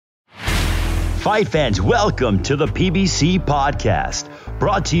Fight fans, welcome to the PBC Podcast,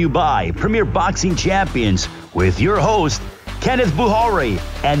 brought to you by Premier Boxing Champions with your host, Kenneth Buhari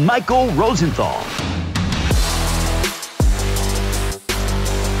and Michael Rosenthal.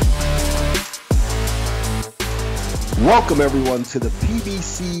 Welcome, everyone, to the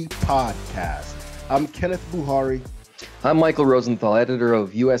PBC Podcast. I'm Kenneth Buhari. I'm Michael Rosenthal, editor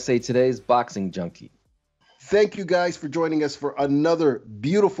of USA Today's Boxing Junkie. Thank you guys for joining us for another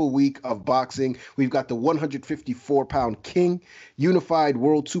beautiful week of boxing. We've got the 154-pound king, unified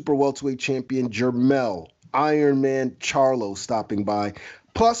world super welterweight champion Jermell Ironman Charlo stopping by.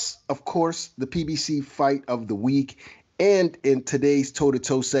 Plus, of course, the PBC fight of the week. And in today's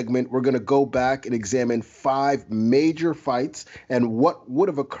toe-to-toe segment, we're going to go back and examine 5 major fights and what would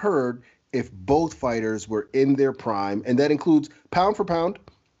have occurred if both fighters were in their prime. And that includes pound for pound,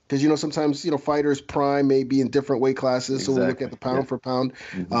 because, sometimes, fighters' prime may be in different weight classes. Exactly. So we'll look at the pound for pound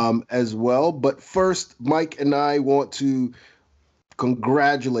as well. But first, Mike and I want to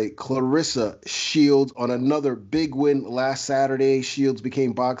congratulate Claressa Shields on another big win last Saturday. Shields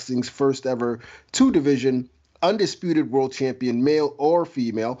became boxing's first ever 2-division undisputed world champion, male or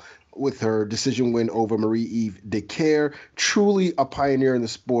female, with her decision win over Marie-Eve Decaire. Truly a pioneer in the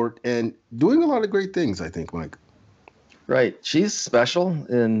sport and doing a lot of great things, I think, Mike. Right. She's special,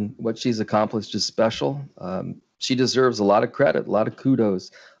 and what she's accomplished is special. She deserves a lot of credit, a lot of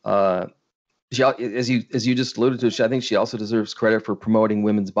kudos. She, as you just alluded to, I think she also deserves credit for promoting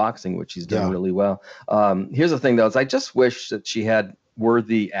women's boxing, which she's done really well. Here's the thing, though, is I just wish that she had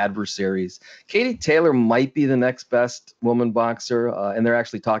worthy adversaries. Katie Taylor might be the next best woman boxer, and they're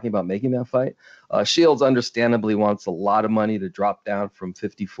actually talking about making that fight. Shields understandably wants a lot of money to drop down from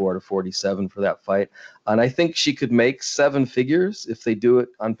 54 to 47 for that fight, and I think she could make 7 figures if they do it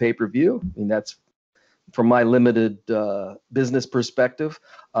on pay-per-view. I mean, that's from my limited business perspective.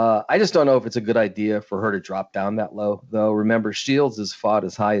 I just don't know if it's a good idea for her to drop down that low, though. Remember, Shields has fought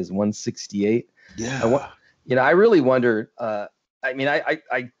as high as 168. Yeah. I really wonder.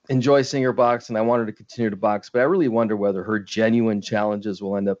 I enjoy seeing her box, and I want her to continue to box, but I really wonder whether her genuine challenges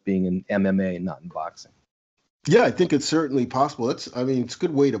will end up being in MMA and not in boxing. Yeah, I think it's certainly possible. It's a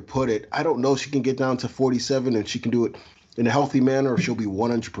good way to put it. I don't know if she can get down to 47 and she can do it in a healthy manner, or she'll be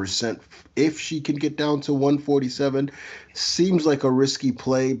 100% if she can get down to 147. Seems like a risky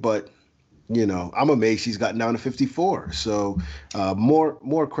play, but I'm amazed she's gotten down to 54. So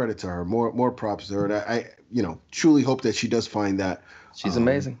more credit to her, more props to her. And I truly hope that she does find that she's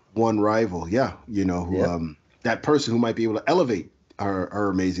amazing one rival. Yeah. That person who might be able to elevate her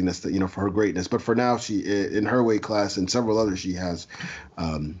amazingness, for her greatness. But for now, she, in her weight class and several others, she has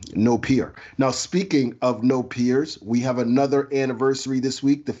no peer. Now, speaking of no peers, we have another anniversary this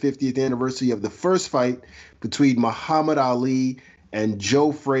week, the 50th anniversary of the first fight between Muhammad Ali and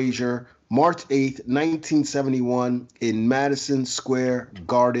Joe Frazier, March 8th, 1971, in Madison Square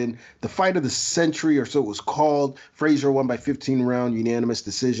Garden. The fight of the century, or so it was called. Frazier won by 15-round unanimous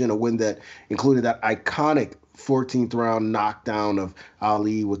decision, a win that included that iconic 14th round knockdown of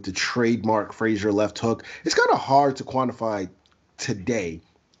Ali with the trademark Frazier left hook. It's kind of hard to quantify today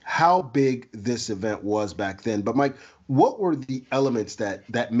how big this event was back then. But Mike, what were the elements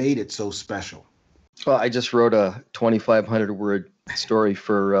that made it so special? Well, I just wrote a 2,500-word story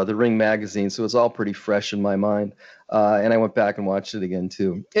for The Ring magazine, so it's all pretty fresh in my mind. And I went back and watched it again,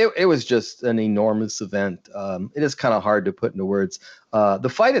 too. It was just an enormous event. It is kind of hard to put into words.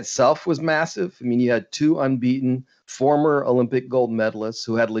 The fight itself was massive. I mean, you had 2 unbeaten former Olympic gold medalists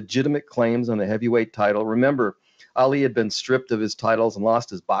who had legitimate claims on the heavyweight title. Remember, Ali had been stripped of his titles and lost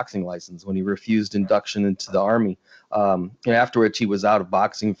his boxing license when he refused induction into the Army. After which he was out of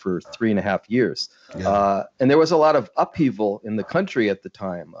boxing for 3.5 years. Yeah. And there was a lot of upheaval in the country at the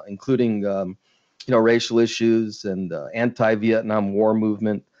time, including, racial issues and anti-Vietnam War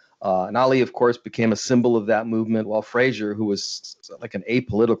movement. And Ali, of course, became a symbol of that movement, while Frazier, who was like an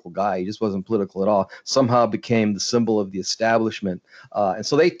apolitical guy, he just wasn't political at all, somehow became the symbol of the establishment. And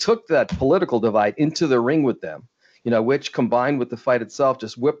so they took that political divide into the ring with them, which combined with the fight itself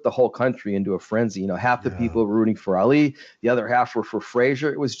just whipped the whole country into a frenzy. Half the people were rooting for Ali, the other half were for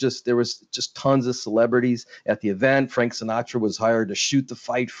Frazier. There was just tons of celebrities at the event. Frank Sinatra was hired to shoot the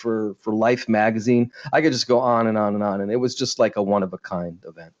fight for Life magazine. I could just go on and on and on. And it was just like a one-of-a-kind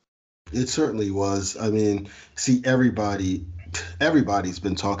event. It certainly was. I mean, see, everybody's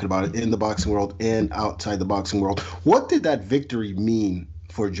been talking about it in the boxing world and outside the boxing world. What did that victory mean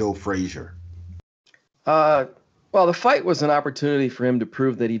for Joe Frazier? Well, the fight was an opportunity for him to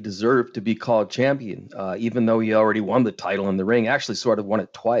prove that he deserved to be called champion, even though he already won the title in the ring. Actually, sort of won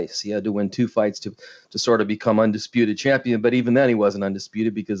it twice. He had to win 2 fights to sort of become undisputed champion. But even then, he wasn't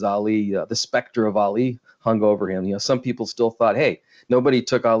undisputed because Ali, the specter of Ali, hung over him. You know, some people still thought, hey, nobody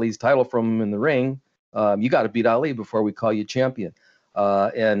took Ali's title from him in the ring. You got to beat Ali before we call you champion.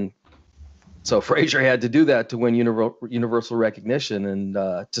 And so Frazier had to do that to win universal recognition. And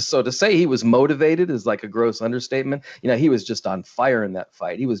to say he was motivated is like a gross understatement. You know, he was just on fire in that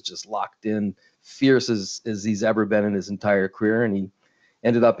fight. He was just locked in, fierce as he's ever been in his entire career. And he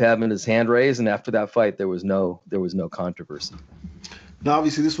ended up having his hand raised. And after that fight, there was no controversy. Now,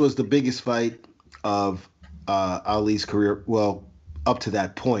 obviously, this was the biggest fight of Ali's career. Well, up to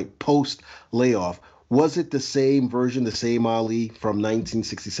that point, post layoff. Was it the same version, the same Ali from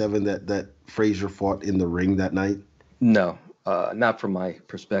 1967 that Frazier fought in the ring that night? No, not from my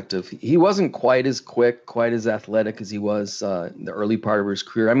perspective. He wasn't quite as quick, quite as athletic as he was in the early part of his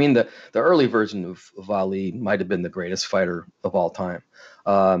career. I mean, the early version of Ali might have been the greatest fighter of all time.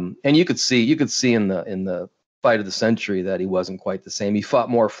 And you could see in the fight of the century that he wasn't quite the same. He fought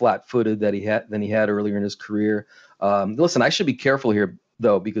more flat-footed than he had earlier in his career. Listen, I should be careful here,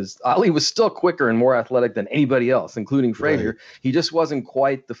 though, because Ali was still quicker and more athletic than anybody else, including Frazier. Right. He just wasn't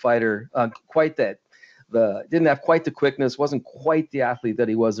quite the fighter, didn't have quite the quickness, wasn't quite the athlete that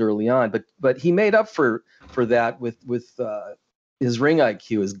he was early on. But he made up for that with his ring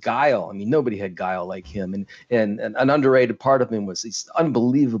IQ, his guile. I mean, nobody had guile like him, and an underrated part of him was he's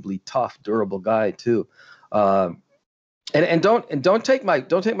unbelievably tough, durable guy too. And don't take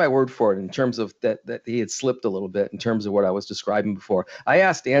my word for it in terms of that he had slipped a little bit in terms of what I was describing before. I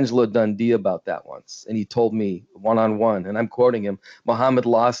asked Angelo Dundee about that once, and he told me one-on-one, and I'm quoting him, Muhammad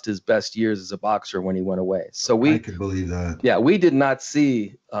lost his best years as a boxer when he went away. So I could believe that. Yeah, we did not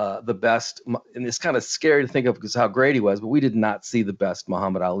see the best, and it's kind of scary to think of because how great he was, but we did not see the best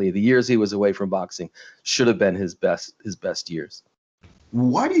Muhammad Ali. The years he was away from boxing should have been his best years.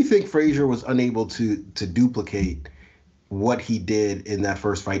 Why do you think Frazier was unable to duplicate what he did in that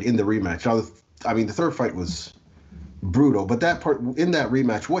first fight in the rematch? Now, I mean, the third fight was brutal, but that part in that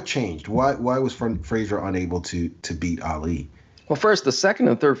rematch, what changed? Why was Frazier unable to beat Ali? Well, first, the second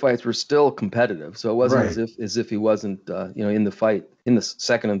and third fights were still competitive, so it wasn't as if he wasn't, in the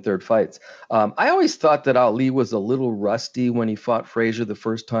second and third fights. I always thought that Ali was a little rusty when he fought Frazier the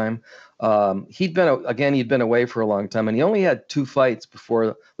first time. He'd been away for a long time, and he only had 2 fights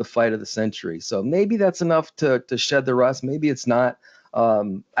before the fight of the century. So maybe that's enough to shed the rust. Maybe it's not.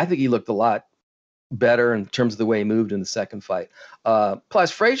 I think he looked a lot better in terms of the way he moved in the second fight.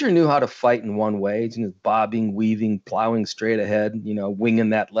 Plus, Frazier knew how to fight in one way, bobbing, weaving, plowing straight ahead,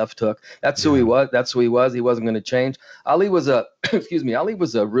 winging that left hook. That's who he was. That's who he was. He wasn't going to change. Ali was a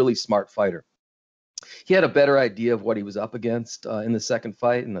really smart fighter. He had a better idea of what he was up against in the second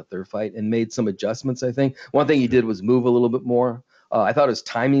fight and the third fight and made some adjustments, I think. One thing he did was move a little bit more. I thought his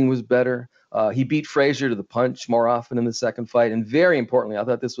timing was better. He beat Frazier to the punch more often in the second fight. And very importantly, I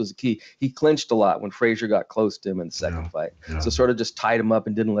thought this was the key. He clinched a lot when Frazier got close to him in the second fight. Yeah. So sort of just tied him up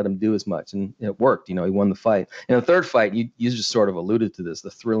and didn't let him do as much. And it worked. He won the fight. In the third fight, you just sort of alluded to this,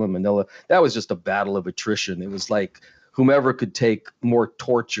 the Thrill in Manila. That was just a battle of attrition. It was like whomever could take more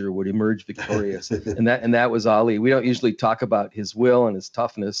torture would emerge victorious. and that was Ali. We don't usually talk about his will and his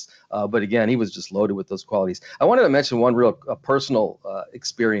toughness, but again, he was just loaded with those qualities. I wanted to mention one real personal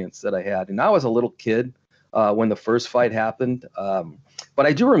experience that I had. And I was a little kid when the first fight happened, but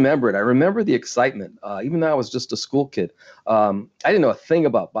I do remember it. I remember the excitement, even though I was just a school kid. I didn't know a thing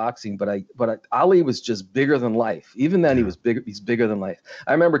about boxing, but Ali was just bigger than life. Even then, he's bigger than life.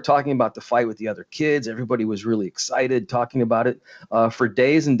 I remember talking about the fight with the other kids. Everybody was really excited, talking about it for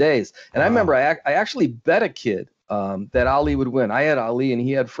days and days. And I remember I actually bet a kid that Ali would win. I had Ali and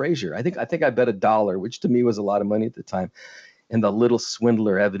he had Frazier. I think I bet $1, which to me was a lot of money at the time. And the little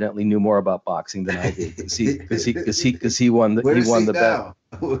swindler evidently knew more about boxing than I did because he won the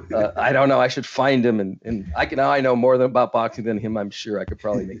bet. I don't know. I should find him and I know more about boxing than him. I'm sure I could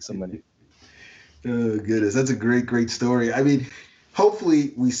probably make some money. Oh goodness, that's a great story. I mean,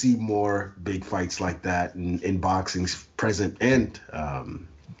 hopefully we see more big fights like that in boxing's present and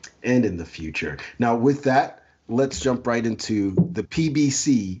in the future. Now, with that, let's jump right into the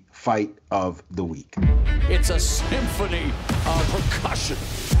PBC fight of the week. It's a symphony of percussion.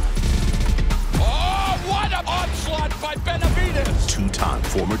 Oh, what an onslaught by Benavidez! Two-time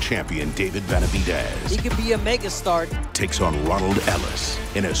former champion David Benavidez. He could be a megastar. Takes on Ronald Ellis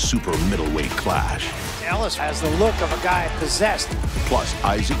in a super middleweight clash. Ellis has the look of a guy possessed. Plus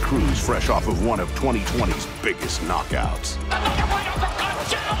Isaac Cruz, fresh off of one of 2020's biggest knockouts. Another right uppercut,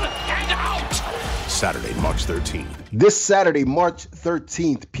 down and out! Saturday, March 13th. This Saturday, March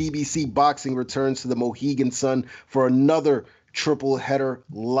 13th, PBC Boxing returns to the Mohegan Sun for another triple header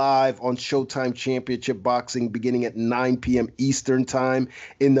live on Showtime Championship Boxing beginning at 9 p.m. Eastern Time.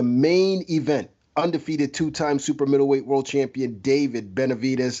 In the main event, undefeated two-time super middleweight world champion David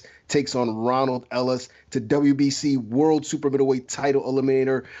Benavidez takes on Ronald Ellis to WBC World Super Middleweight title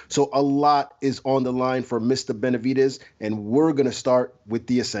eliminator. So a lot is on the line for Mr. Benavidez, and we're going to start with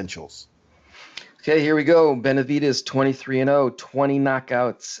the essentials. Okay, here we go. Benavidez 23-0, 20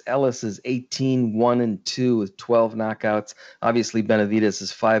 knockouts. Ellis is 18-1-2 with 12 knockouts. Obviously, Benavidez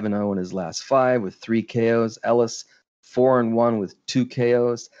is 5-0 in his last 5 with 3 KOs. Ellis 4-1 with 2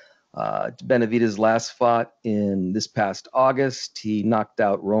 KOs. Benavidez last fought in this past August. He knocked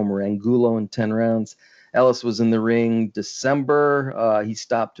out Romer Angulo in 10 rounds. Ellis was in the ring December. He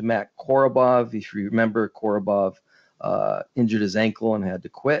stopped Matt Korobov. If you remember, Korobov injured his ankle and had to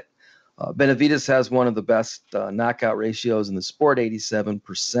quit. Benavidez has one of the best knockout ratios in the sport,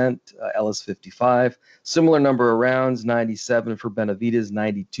 87%, Ellis 55. Similar number of rounds, 97 for Benavidez,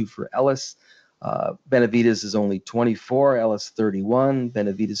 92 for Ellis. Benavidez is only 24, Ellis 31.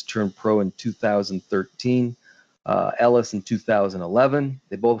 Benavidez turned pro in 2013, Ellis in 2011.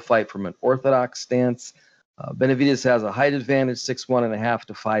 They both fight from an orthodox stance. Benavidez has a height advantage, 6'1.5"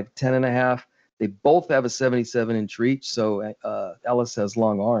 to 5'10.5". They both have a 77-inch reach, so Ellis has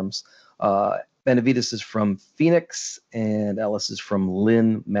long arms. Benavidez is from Phoenix, and Ellis is from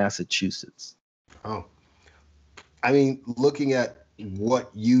Lynn, Massachusetts. Oh, I mean, looking at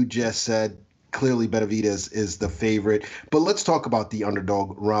what you just said, clearly Benavidez is the favorite. But let's talk about the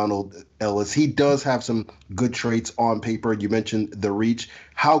underdog, Ronald Ellis. He does have some good traits on paper. You mentioned the reach.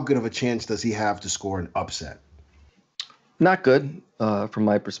 How good of a chance does he have to score an upset? Not good, from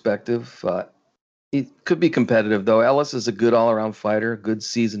my perspective. He could be competitive, though. Ellis is a good all-around fighter, good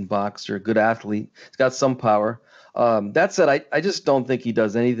seasoned boxer, good athlete. He's got some power. That said, I just don't think he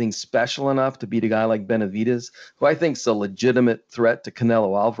does anything special enough to beat a guy like Benavidez, who I think is a legitimate threat to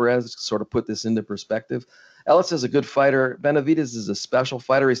Canelo Alvarez, to sort of put this into perspective. Ellis is a good fighter. Benavidez is a special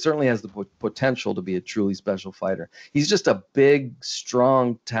fighter. He certainly has the potential to be a truly special fighter. He's just a big,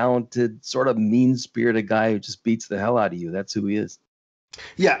 strong, talented, sort of mean-spirited guy who just beats the hell out of you. That's who he is.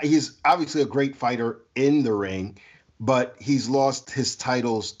 Yeah, he's obviously a great fighter in the ring, but he's lost his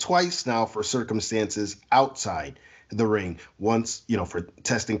titles twice now for circumstances outside the ring. Once, for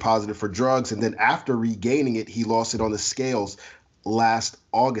testing positive for drugs, and then after regaining it, he lost it on the scales last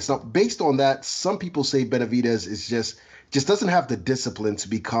August. Now, based on that, some people say Benavidez is just doesn't have the discipline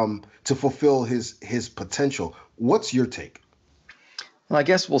to fulfill his potential. What's your take? Well, I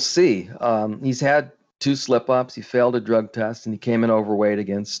guess we'll see. He's had 2 slip-ups. He failed a drug test, and he came in overweight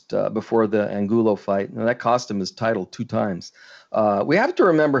before the Angulo fight. And that cost him his title 2 times. We have to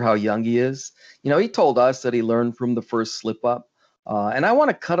remember how young he is. He told us that he learned from the first slip-up. And I want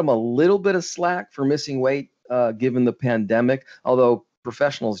to cut him a little bit of slack for missing weight given the pandemic, although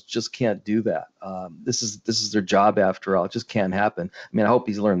professionals just can't do that. This is their job after all. It just can't happen. I mean, I hope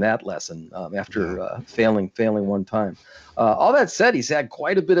he's learned that lesson after failing one time. All that said, he's had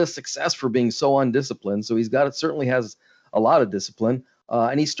quite a bit of success for being so undisciplined. So certainly has a lot of discipline.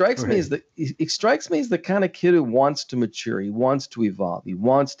 And he strikes me as the kind of kid who wants to mature. He wants to evolve. He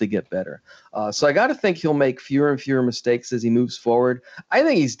wants to get better. So I got to think he'll make fewer and fewer mistakes as he moves forward. I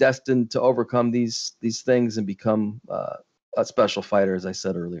think he's destined to overcome these things and become a special fighter, as I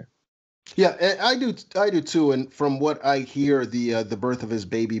said earlier. Yeah, I do too. And from what I hear, the birth of his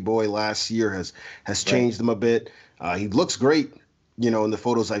baby boy last year has changed him a bit. He looks great, in the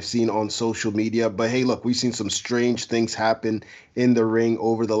photos I've seen on social media. But hey, look, we've seen some strange things happen in the ring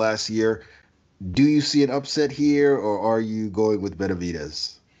over the last year. Do you see an upset here, or are you going with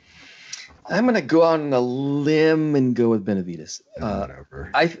Benavidez? I'm going to go out on a limb and go with Benavidez. Whatever.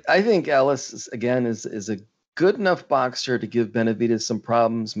 I think Ellis is a good enough boxer to give Benavidez some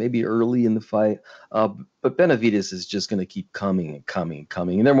problems, maybe early in the fight. But Benavidez is just going to keep coming and coming and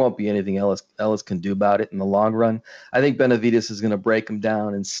coming, and there won't be anything Ellis can do about it in the long run. I think Benavidez is going to break him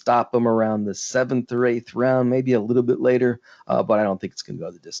down and stop him around the 7th or 8th round, maybe a little bit later, but I don't think it's going to go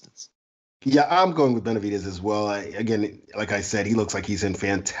the distance. Yeah, I'm going with Benavidez as well. Again, like I said, he looks like he's in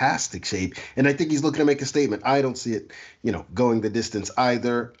fantastic shape, and I think he's looking to make a statement. I don't see it, going the distance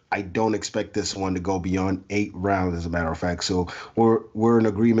either. I don't expect this one to go beyond 8 rounds, as a matter of fact. So we're in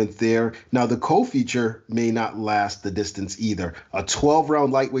agreement there. Now, the co-feature may not last the distance either. A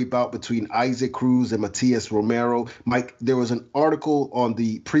 12-round lightweight bout between Isaac Cruz and Matias Romero. Mike, there was an article on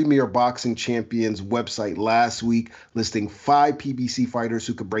the Premier Boxing Champions website last week listing 5 PBC fighters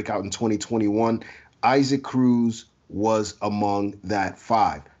who could break out in 2021. Isaac Cruz was among that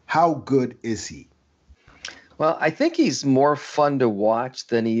 5. How good is he? Well, I think he's more fun to watch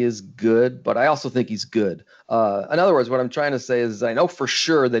than he is good, but I also think he's good. In other words, what I'm trying to say is I know for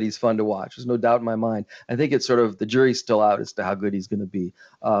sure that he's fun to watch. There's no doubt in my mind. I think it's sort of the jury's still out as to how good he's going to be.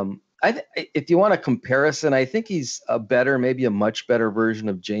 If you want a comparison, I think he's maybe a much better version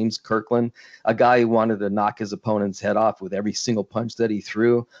of James Kirkland, a guy who wanted to knock his opponent's head off with every single punch that he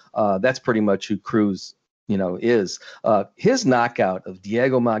threw. That's pretty much who Cruz, is. His knockout of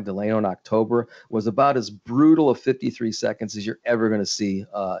Diego Magdaleno in October was about as brutal of 53 seconds as you're ever going to see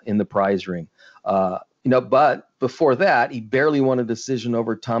in the prize ring. But before that, he barely won a decision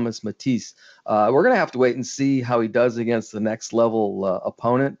over Thomas Matisse. We're going to have to wait and see how he does against the next level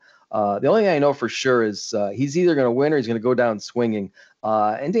opponent. The only thing I know for sure is he's either going to win or he's going to go down swinging.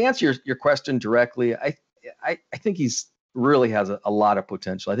 And to answer your question directly, I think he's really has a lot of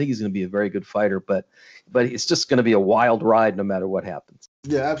potential. I think he's going to be a very good fighter, but it's just going to be a wild ride no matter what happens.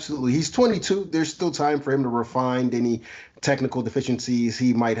 Yeah, absolutely. He's 22. There's still time for him to refine any technical deficiencies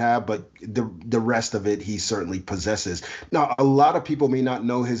he might have, but the rest of it he certainly possesses. Now, a lot of people may not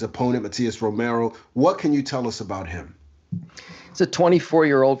know his opponent, Matias Romero. What can you tell us about him? He's a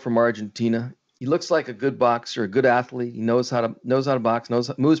 24-year-old from Argentina. He looks like a good boxer, a good athlete. He knows how to box,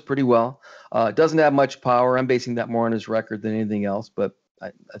 moves pretty well. Doesn't have much power. I'm basing that more on his record than anything else, but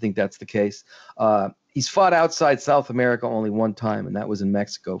I think that's the case. He's fought outside South America only one time, and that was in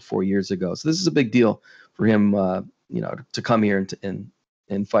Mexico 4 years ago. So this is a big deal for him, to come here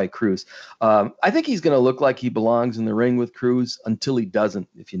and fight Cruz. I think he's going to look like he belongs in the ring with Cruz until he doesn't,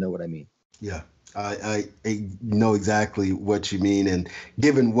 if you know what I mean. Yeah, I know exactly what you mean. And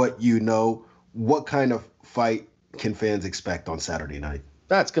given what you know, what kind of fight can fans expect on Saturday night?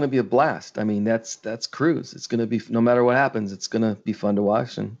 That's going to be a blast. I mean, that's Cruz. It's going to be, no matter what happens, it's going to be fun to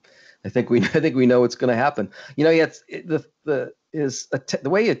watch. And I think we know what's going to happen. The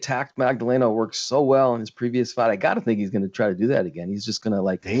way he attacked Magdaleno worked so well in his previous fight. I got to think he's going to try to do that again. He's just going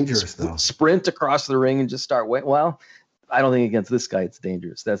to dangerous sprint across the ring and just start waiting. Well, I don't think against this guy it's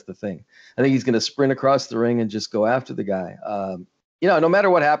dangerous. That's the thing. I think he's going to sprint across the ring and just go after the guy. No matter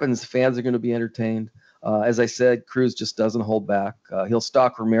what happens, fans are going to be entertained. As I said, Cruz just doesn't hold back. He'll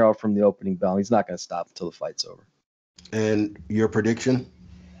stalk Romero from the opening bell. He's not going to stop until the fight's over. And your prediction?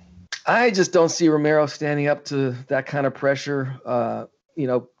 I just don't see Romero standing up to that kind of pressure.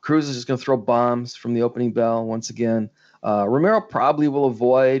 Cruz is just going to throw bombs from the opening bell once again. Romero probably will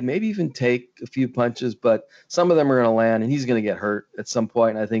avoid, maybe even take a few punches, but some of them are going to land, and he's going to get hurt at some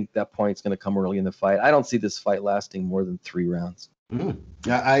point. And I think that point's going to come early in the fight. I don't see this fight lasting more than 3 rounds.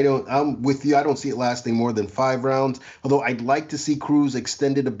 I'm with you. I don't see it lasting more than 5 rounds, although I'd like to see Cruz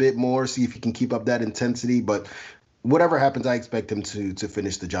extended a bit more, see if he can keep up that intensity. But whatever happens, I expect him to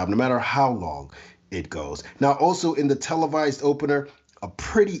finish the job, no matter how long it goes. Now, also in the televised opener, a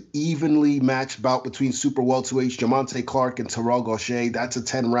pretty evenly matched bout between super welterweights Jamonte Clark and Terrell Gausha. That's a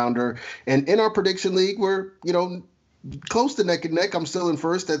 10-rounder. And in our prediction league, we're, close to neck and neck. I'm still in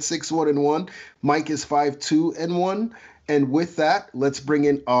first at 6-1-1. Mike is 5-2-1. And with that, let's bring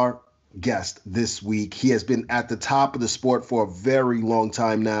in our guest this week. He has been at the top of the sport for a very long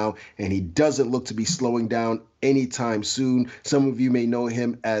time now, and he doesn't look to be slowing down anytime soon. Some of you may know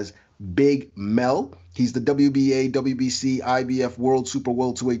him as Big Mel. He's the WBA, WBC, IBF World Super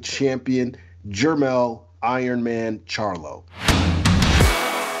Welterweight Champion, Jermell Ironman Charlo.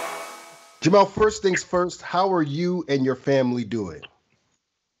 Jermell, first things first, how are you and your family doing?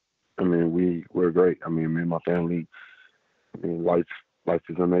 I mean, we're great. I mean, me and my family, life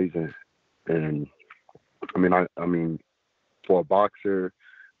is amazing. And I mean, for a boxer,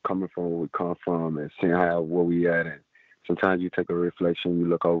 coming from where we come from and seeing where we at, and sometimes you take a reflection, you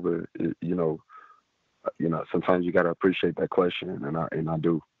look over, sometimes you got to appreciate that question, and I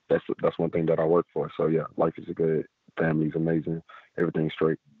do. That's one thing that I work for. So yeah, life is good, family's amazing, everything's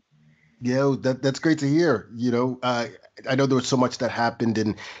straight. Yeah, that's great to hear. I know there was so much that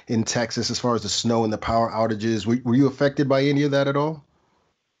happened in Texas as far as the snow and the power outages. Were you affected by any of that at all?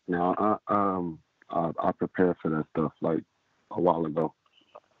 No, I prepared for that stuff like a while ago.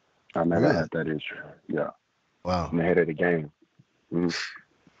 I never had that issue. Yeah. Wow. I'm ahead of the game.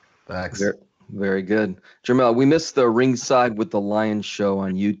 Thanks. Very, very good. Jermell, we missed the Ringside with the Lion show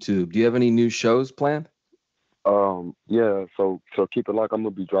on YouTube. Do you have any new shows planned? Yeah, so keep it locked. I'm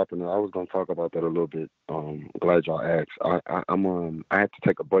gonna be dropping it. I was gonna talk about that a little bit. Glad y'all asked. I had to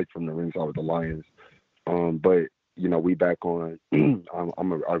take a break from the Ringside with the Lions. But we back on.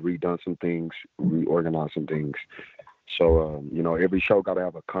 I've redone some things, reorganized some things. So every show gotta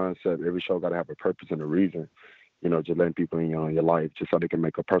have a concept. Every show gotta have a purpose and a reason. Just letting people in your life just so they can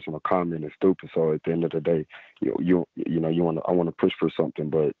make a personal comment is stupid. So at the end of the day, I want to push for something,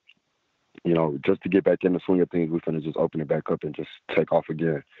 but you know, just to get back in the swing of things, we're going to just open it back up and just take off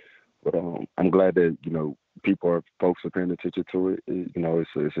again. But I'm glad that, you know, folks are paying attention to it. You know,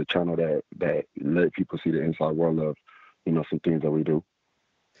 it's a channel that let people see the inside world of, you know, some things that we do.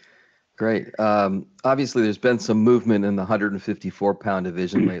 Great. Obviously, there's been some movement in the 154-pound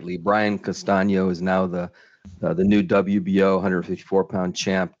division lately. Brian Castano is now the new WBO 154-pound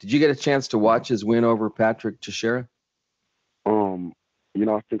champ. Did you get a chance to watch his win over Patrick Teixeira? You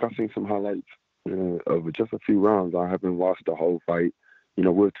know, I think I've seen some highlights of just a few rounds. I haven't watched the whole fight. You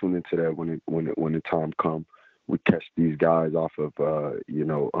know, we'll tune into that when the time comes. We catch these guys off of you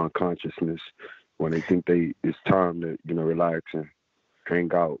know, unconsciousness when they think it's time to, you know, relax and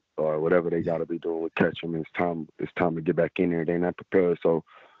hang out or whatever they got to be doing. We catch them. It's time to get back in there. They're not prepared. So,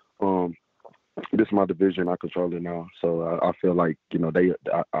 this is my division. I control it now. So I feel like, you know,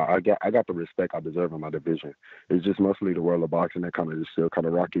 I got the respect I deserve in my division. It's just mostly the world of boxing that kind of is still kind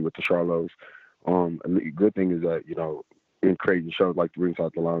of rocky with the Charlos. And the good thing is that, you know, in crazy shows like the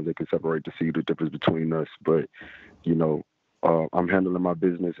Ringside the Lounge, they can separate to see the difference between us. But, you know, I'm handling my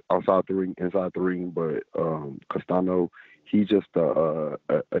business outside the ring, inside the ring. But Castano, he's just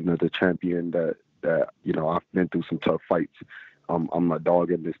another champion that, you know, I've been through some tough fights. I'm a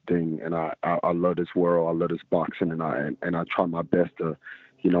dog in this thing, and I love this world. I love this boxing, and I try my best to,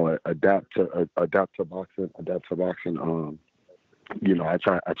 you know, adapt to boxing. You know, I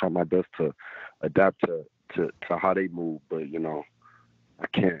try my best to adapt to how they move, but, you know, I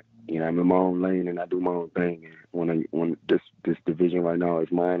can't. You know, I'm in my own lane and I do my own thing. And when this division right now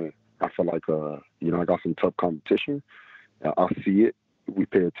is mine, and I feel like you know, I got some tough competition. I see it. We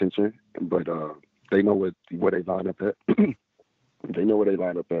pay attention, but they know where they line up at. They know where they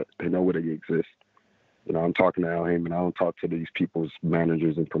line up at. They know where they exist. You know, I'm talking to Al Heyman. I don't talk to these people's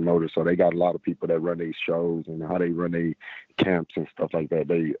managers and promoters. So they got a lot of people that run these shows and how they run their camps and stuff like that.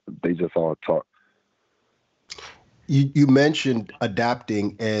 They just all talk. You mentioned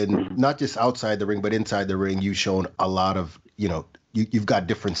adapting, and not just outside the ring, but inside the ring. You've shown a lot of, you know, you've got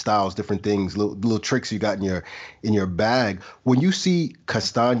different styles, different things, little tricks you got in your bag. When you see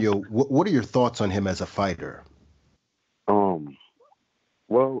Castano, what are your thoughts on him as a fighter?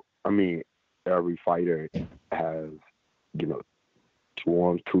 Well, I mean, every fighter has, you know, 2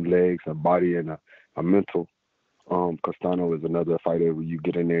 arms, 2 legs, a body, and a mental. Castano is another fighter where you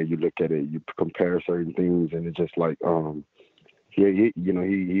get in there, you look at it, you compare certain things, and it's just like, he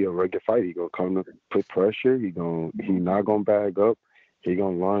a regular fighter. He gonna come to put pressure. He not gonna bag up. He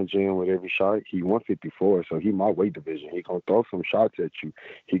gonna lunge in with every shot. He 154, so he my weight division. He gonna throw some shots at you.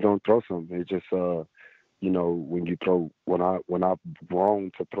 He gonna throw some. It's just you know, when I've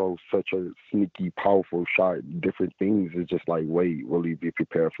grown to throw such a sneaky, powerful shot, different things, it's just like, wait, will he be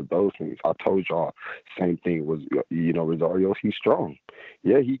prepared for those things? I told y'all, same thing was, you know, Rosario, he's strong.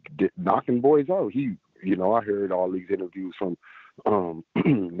 Yeah, he did knocking boys out. He, you know, I heard all these interviews from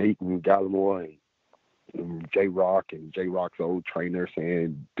Nathan Gallimore and J-Rock and J-Rock's old trainer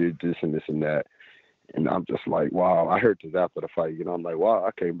saying did this and this and that. And I'm just like, wow, I heard this after the fight. You know, I'm like, wow,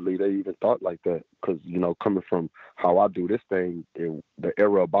 I can't believe they even thought like that. Because, you know, coming from how I do this thing, in the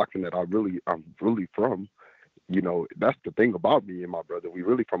era of boxing that I'm really from, you know, that's the thing about me and my brother. We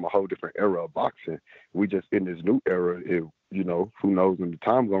really from a whole different era of boxing. We just in this new era, you know, who knows when the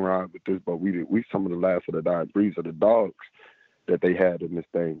time going around with this, but we some of the last of the dying breeds of the dogs that they had in this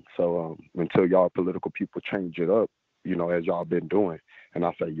thing. So until y'all political people change it up, you know, as y'all been doing. And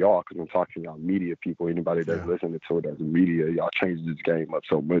I say y'all because I'm talking y'all media people, anybody that's listening to it as a media, y'all changed this game up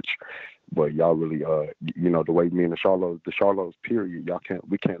so much. But y'all really, you know, the way me and the Charlos, period,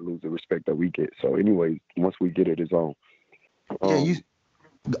 we can't lose the respect that we get. So anyway, once we get it, it's on.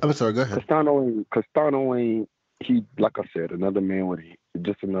 I'm sorry, go ahead. Castano ain't, he, like I said, another man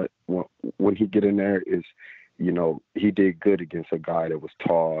when he get in there is, you know, he did good against a guy that was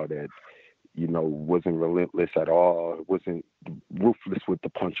tall, that, you know, wasn't relentless at all, wasn't ruthless with the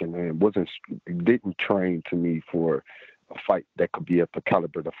punching, and didn't train to me for a fight that could be at the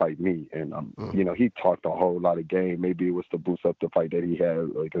caliber to fight me. And, you know, he talked a whole lot of game. Maybe it was to boost up the fight that he had,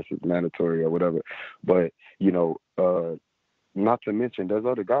 I guess it's mandatory or whatever. But, you know, not to mention there's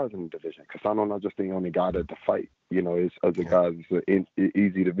other guys in the division. Castano not just the only guy that to fight. You know, it's other guys. It's an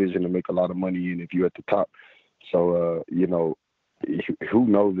easy division to make a lot of money in if you're at the top. So, you know, who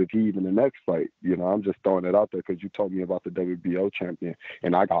knows if he even the next fight? You know, I'm just throwing it out there because you told me about the WBO champion,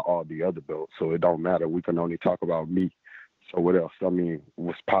 and I got all the other belts, so it don't matter. We can only talk about me. So what else? I mean,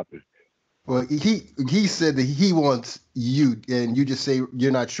 what's popping? Well, he said that he wants you, and you just say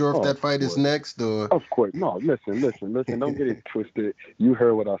you're not sure if that fight is next, or. Of course, no. Listen. Don't get it twisted. You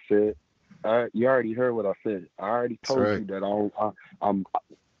heard what I said. You already heard what I said. I already told you that I'm.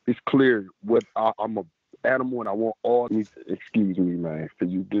 it's clear what I'm a animal, and I want all. Excuse me, man.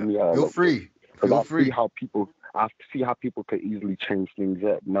 Could you give me all? Feel free. Feel free. I see how people could easily change things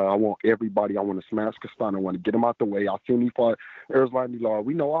up. Now I want everybody. I want to smash Castano. I want to get him out the way. I seen he fought Arizona Law.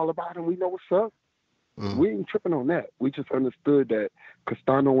 We know all about him. We know what's up. We ain't tripping on that. We just understood that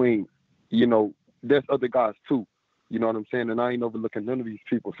Castano ain't. There's other guys too. You know what I'm saying? And I ain't overlooking none of these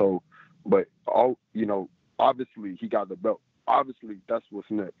people. So, but obviously he got the belt. Obviously that's what's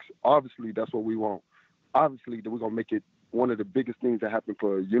next. Obviously that's what we want. Obviously that we're gonna make it one of the biggest things that happen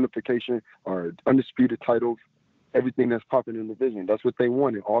for unification or undisputed titles. Everything that's popping in the division. That's what they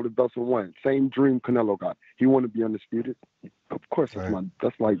wanted. All the belts in one. Same dream Canelo got. He wanted to be undisputed. Of course, we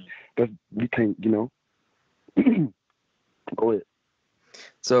can't, Go ahead.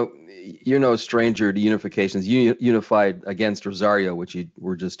 So you're no stranger to unifications. You unified against Rosario, which you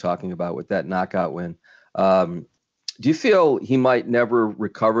were just talking about with that knockout win. Do you feel he might never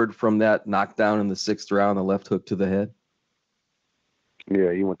recovered from that knockdown in the 6th round, the left hook to the head?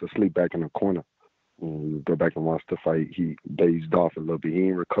 Yeah, he went to sleep back in the corner. Go back and watch the fight. He dazed off a little bit. He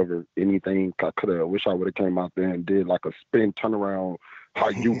didn't recover anything. I wish I would have came out there and did like a spin turnaround, how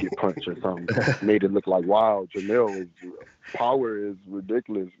you get punched or something. Made it look like, wow, Jermell, power is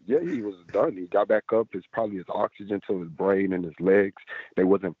ridiculous. Yeah, he was done. He got back up. It's probably his oxygen to his brain and his legs. They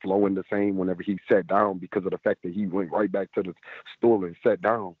wasn't flowing the same whenever he sat down because of the fact that he went right back to the stool and sat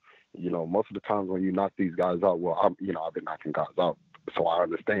down. Most of the times when you knock these guys out, I've been knocking guys out. So I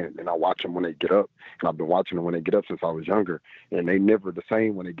understand, and I watch them when they get up, and I've been watching them when they get up since I was younger, and they never the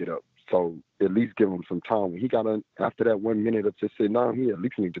same when they get up. So at least give him some time. When he got after that 1 minute of just sitting down, he at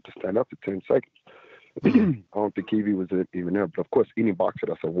least needed to stand up for 10 seconds. I don't think Evie was even there, but of course, any boxer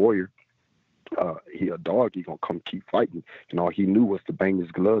that's a warrior, he a dog. He gonna come keep fighting, and all he knew was to bang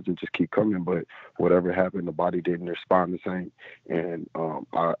his gloves and just keep coming. But whatever happened, the body didn't respond the same, and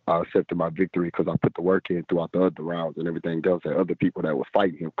I accepted my victory because I put the work in throughout the other rounds and everything else that other people that were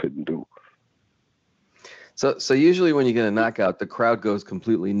fighting him couldn't do. So usually when you get a knockout, the crowd goes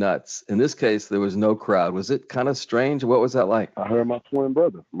completely nuts. In this case, there was no crowd. Was it kind of strange? What was that like? I heard my twin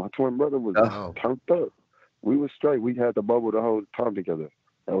brother. My twin brother was turned up. We was straight. We had the bubble the whole time together.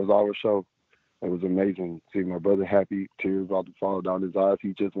 That was our show. It was amazing. See my brother happy, tears about to fall down his eyes.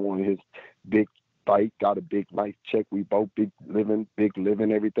 He just won his big fight, got a big life check. We both big living,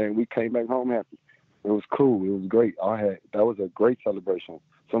 everything. We came back home happy. It was cool. It was great. That was a great celebration.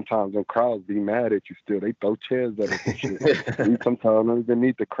 Sometimes them crowds be mad at you still. They throw chairs at us and shit. We sometimes don't even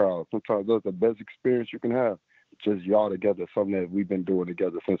need the crowd. Sometimes that's the best experience you can have. Just y'all together, something that we've been doing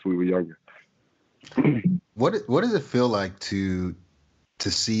together since we were younger. What does it feel like to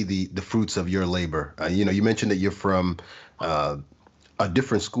see the fruits of your labor? You mentioned that you're from a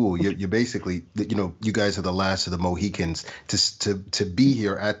different school. You're basically, you guys are the last of the Mohicans. To be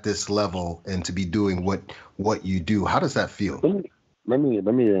here at this level and to be doing what you do, how does that feel? Let me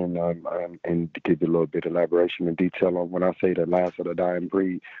and give you a little bit of elaboration and detail on when I say the last of the dying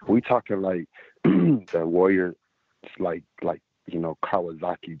breed. We talking like the warrior, like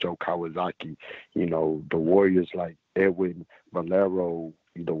Kawasaki, Joe Kawasaki. The warriors like Edwin Valero.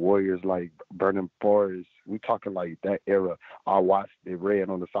 The warriors like Vernon Forrest. We talking like that era. I watched it ran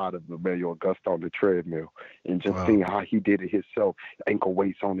on the side of Emilio Augusto on the treadmill and just seeing how he did it himself. Ankle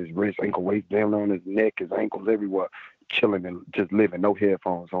weights on his wrist, ankle weights down on his neck, his ankles everywhere, chilling and just living, no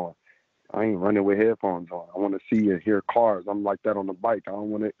headphones on. I ain't running with headphones on. I want to see and hear cars. I'm like that on the bike. I don't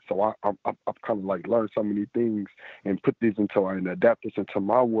want it. So I'm kind of like learn so many things and put these and adapt this into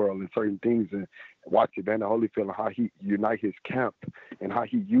my world and certain things and watch Evander Holyfield, how he unite his camp and how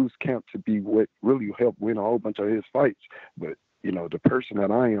he used camp to be what really helped win a whole bunch of his fights. But, the person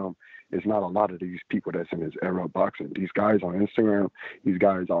that I am is not a lot of these people that's in this era of boxing. These guys on Instagram, these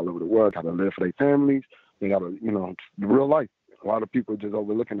guys all over the world got to live for their families. They got to, real life. A lot of people are just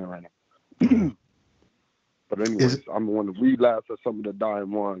overlooking it right now. But anyways, I'm one of the last of some of the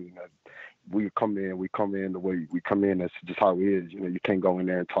dying ones. We come in the way we come in. That's just how it is. You can't go in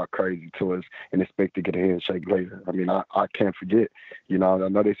there and talk crazy to us and expect to get a handshake later. I mean, I can't forget. I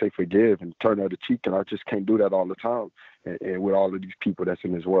know they say forgive and turn the other cheek, and I just can't do that all the time. And with all of these people that's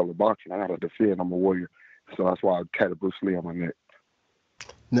in this world of boxing, I got to defend. I'm a warrior, so that's why I tatted Bruce Lee on my neck.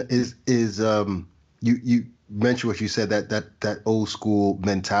 Now, you mentioned what you said, that old school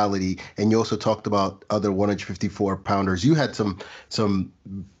mentality, and you also talked about other 154 pounders. You had some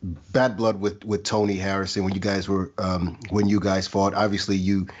bad blood with Tony Harrison when you guys fought. Obviously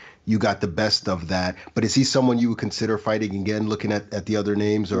you got the best of that, but is he someone you would consider fighting again, looking at the other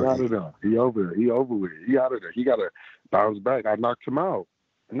names? Or He over with. He out of there. He got to bounce back. I knocked him out.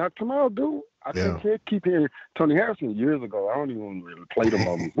 Not tomorrow, dude. I can't keep hearing Tony Harrison years ago. I don't even really play them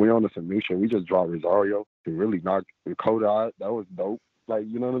on. We on the submission. We just draw Rosario. He really knocked Dakota out. That was dope. Like,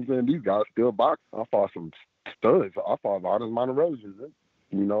 you know what I'm saying? These guys still box. I fought some studs. I fought Vardas Monteroses.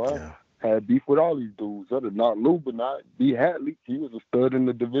 You know, I had beef with all these dudes. Other not Lou, but not B. Hadley. He was a stud in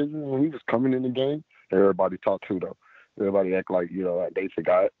the division when he was coming in the game. Everybody talked to, though. Everybody act like, you know, like they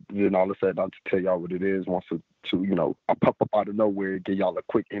forgot. Then all of a sudden, not to tell y'all what it is, wants to you know, I pop up out of nowhere and give y'all a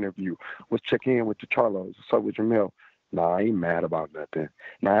quick interview. Let's check in with the Charlos. What's up with Jermell? Nah, I ain't mad about nothing.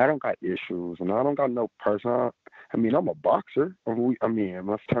 Nah, I don't got issues, and I don't got no person. I mean, I'm a boxer. I mean, am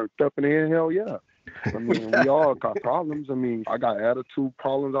I turned up in here? Hell yeah. I mean, we all got problems. I mean, I got attitude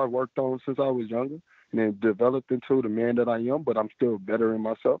problems I worked on since I was younger and then developed into the man that I am, but I'm still better in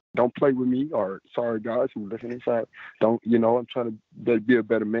myself. Don't play with me, or sorry, guys who listen inside. Don't, you know, I'm trying to be a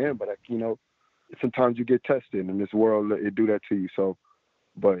better man, but, you know, sometimes you get tested in this world. It do that to you. So,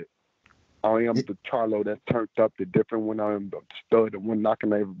 but I am the Charlo that turned up, the different one. I am the stud, the one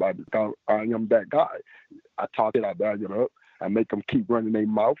knocking everybody down. I am that guy. I talk it, I bag it up. I make them keep running their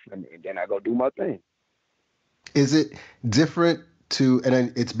mouth, and then I go do my thing. Is it different to,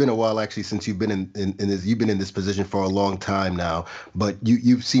 and it's been a while actually since you've been in this, you've been in this position for a long time now, but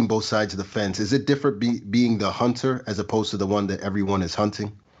you've seen both sides of the fence. Is it different being the hunter as opposed to the one that everyone is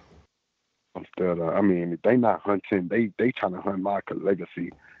hunting? I'm still, I mean, if they not hunting, they trying to hunt my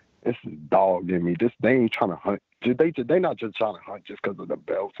legacy. This is dog in me. They ain't trying to hunt. They not just trying to hunt just because of the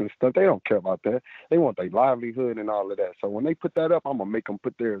belts and stuff. They don't care about that. They want their livelihood and all of that. So when they put that up, I'm gonna make them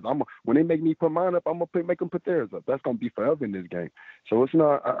put theirs. When they make me put mine up, I'm gonna make them put theirs up. That's gonna be forever in this game. So it's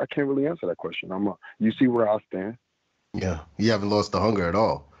not. I can't really answer that question. You see where I stand. Yeah, you haven't lost the hunger at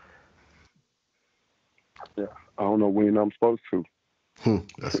all. Yeah, I don't know when I'm supposed to.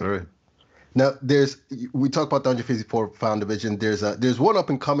 That's all right. Now, we talk about the 154-pound division. There's one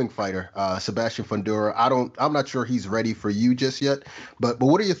up-and-coming fighter, Sebastian Fundora. I'm not sure he's ready for you just yet, but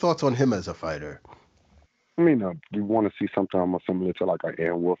what are your thoughts on him as a fighter? I mean, you want to see something almost similar to like an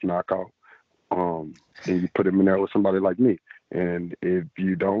Aaron Wolf knockout, and you put him in there with somebody like me. And if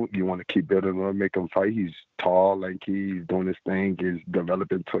you don't, you want to keep building him, make him fight. He's tall, lanky, he's doing his thing, he's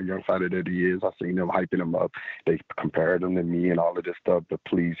developing to a young fighter that he is. I seen them hyping him up. They compared him to me and all of this stuff. But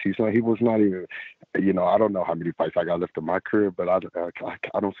please, he was not even, you know, I don't know how many fights I got left in my career, but I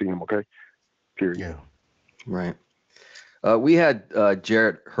don't see him, okay? Period. Yeah. Right. We had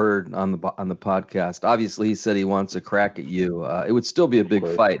Jarrett Hurd on the podcast. Obviously, he said he wants a crack at you. It would still be a big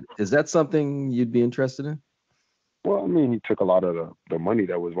fight. Is that something you'd be interested in? Well, I mean, he took a lot of the money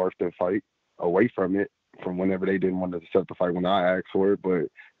that was worth the fight away from it, from whenever they didn't want to accept the fight when I asked for it, but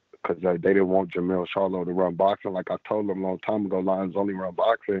because they didn't want Jermell Charlo to run boxing. Like I told them a long time ago, Lions only run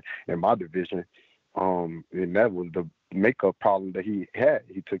boxing in my division. And that was the makeup problem that he had.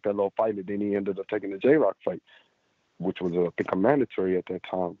 He took that little fight, and then he ended up taking the J-Rock fight, which was, I think, a mandatory at that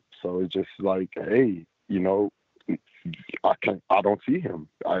time. So it's just like, hey, you know, I don't see him.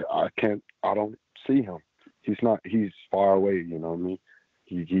 I don't see him. He's far away, you know what I mean?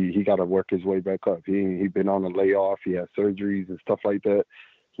 He got to work his way back up. He been on a layoff. He had surgeries and stuff like that.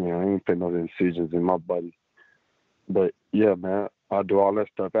 You know, I ain't putting no incisions in my body. But yeah, man, I'll do all that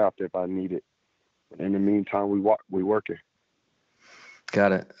stuff after if I need it. In the meantime, we working.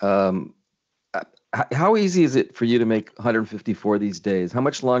 Got it. How easy is it for you to make 154 these days? How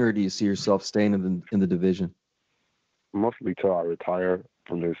much longer do you see yourself staying in the division? Mostly till I retire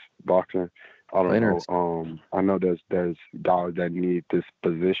from this boxing. I don't know. I know there's guys that need this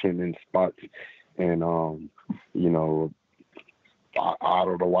position in spots, and you know, I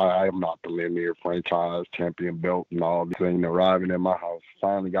don't know why I am not the linear franchise champion belt and all this thing arriving at my house.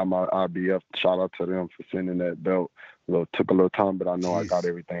 Finally got my IBF. Shout out to them for sending that belt. Took a little time, but I know I got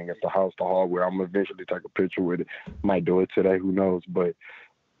everything at the house, the hardware. I'm gonna eventually take a picture with it. Might do it today, who knows? But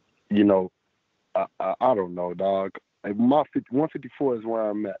you know, I don't know, dog. My 154 is where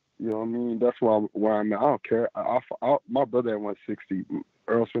I'm at. You know what I mean? That's where I'm at. I don't care. My brother at 160,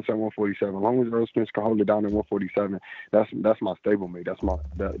 Earl Spence at 147. As long as Earl Spence can hold it down at 147, that's my stablemate.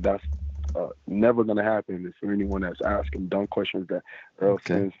 That's never gonna happen. It's for anyone that's asking dumb questions that Earl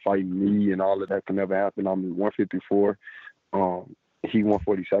Spence fighting me and all of that can never happen. I'm 154. He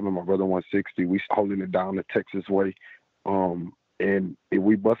 147. My brother 160. We holding it down the Texas way. And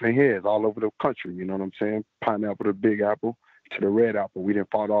we busting heads all over the country, you know what I'm saying? Pineapple to Big Apple to the Red Apple. We done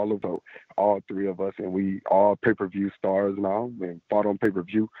fought all three of us, and we all pay-per-view stars now, and fought on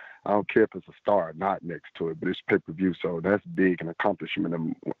pay-per-view. I don't care if it's a star or not next to it, but it's pay-per-view, so that's big, an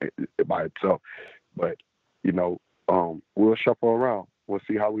accomplishment by itself. But, you know, we'll shuffle around. We'll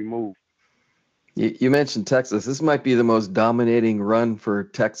see how we move. You mentioned Texas. This might be the most dominating run for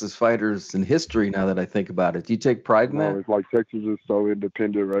Texas fighters in history now that I think about it. Do you take pride in that? It's like Texas is so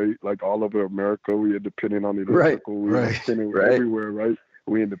independent, right? Like all over America, we independent on the Right, circle. We independent everywhere, right?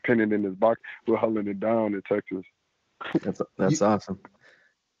 We independent in this box. We're holding it down in Texas. That's awesome.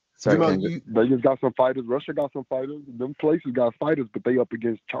 Sorry, Vegas got some fighters. Russia got some fighters. Them places got fighters, but they up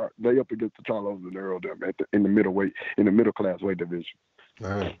against the Charlos and Earl them in the middleweight, in the middle class weight division. All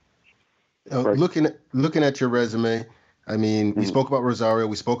right. Looking at your resume, I mean, we spoke about Rosario,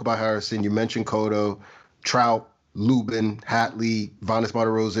 we spoke about Harrison, you mentioned Cotto, Trout, Lubin, Hatley, Vanes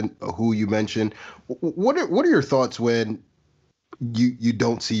Martirosyan, who you mentioned. What are your thoughts when you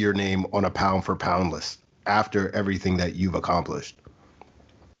don't see your name on a pound for pound list after everything that you've accomplished?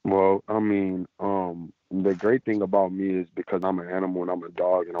 Well, I mean, the great thing about me is because I'm an animal and I'm a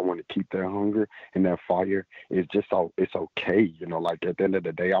dog and I want to keep that hunger and that fire. It's just it's okay, you know. Like at the end of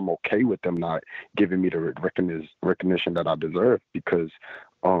the day, I'm okay with them not giving me the recognition that I deserve because.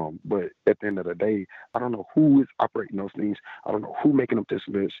 But at the end of the day, I don't know who is operating those things. I don't know who making up this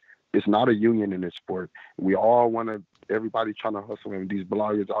list. It's not a union in this sport. We all want to. Everybody trying to hustle, and these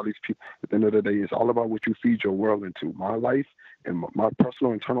bloggers, all these people. At the end of the day, it's all about what you feed your world into. My life and my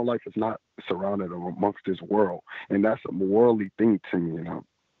personal internal life is not surrounded amongst this world, and that's a worldly thing to me. You know,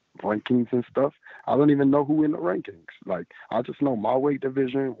 rankings and stuff. I don't even know who in the rankings. Like I just know my weight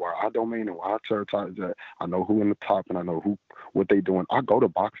division, where I domain and where I territory is at. I know who in the top, and I know what they doing. I go to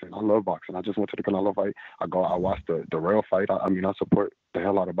boxing. I love boxing. I just went to the Canelo fight. I watched the Rail fight. I support the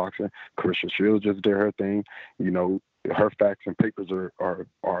hell out of boxing. Carissa Shields just did her thing. You know, her facts and papers are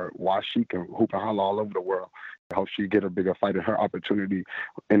why she can hoop and holler all over the world. I hope she get a bigger fight and her opportunity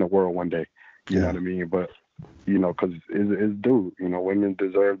in the world one day. You know what I mean? But, you know, because it's due. You know, women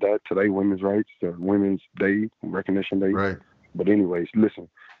deserve that. Today, women's rights, Women's Day, Recognition Day. Right. But anyways, listen,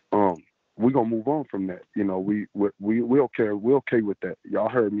 we're going to move on from that. You know, we okay. We're okay with that. Y'all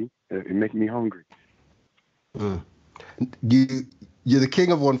heard me. It make me hungry. You're the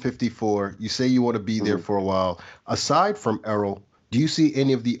king of 154. You say you want to be there for a while. Aside from Errol, do you see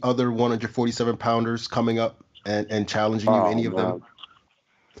any of the other 147-pounders coming up and challenging you, any of them?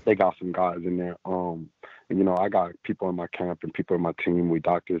 They got some guys in there. You know, I got people in my camp and people in my team. We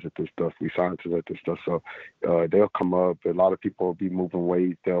doctors at this stuff. We scientists at this stuff. So they'll come up. A lot of people will be moving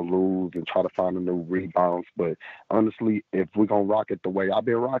weight. They'll lose and try to find a new rebounds. But honestly, if we're going to rock it the way I've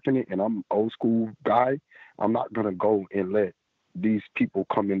been rocking it, and I'm an old school guy, I'm not going to go and let these people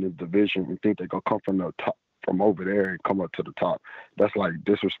come in the division and think they're going to come from the top, from over there and come up to the top. That's like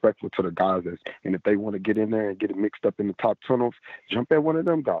disrespectful to the guys. And if they want to get in there and get it mixed up in the top tunnels, jump at one of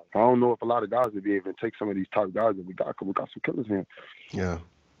them guys. I don't know if a lot of guys would be able to take some of these top guys that we got, because we got some killers here.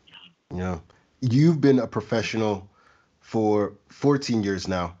 Yeah. You've been a professional for 14 years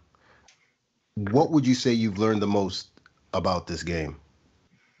now. What would you say you've learned the most about this game?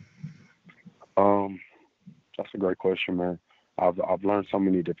 That's a great question, man. I've learned so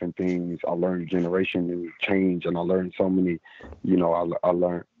many different things. I learned generation change, and I learned so many. You know, I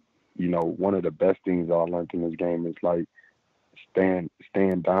learned. You know, one of the best things I learned in this game is like stand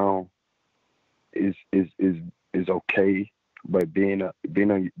down is okay, but being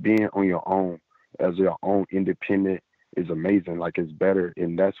on your own as your own independent is amazing. Like it's better,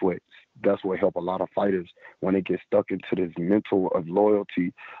 and that's what help a lot of fighters when they get stuck into this mental of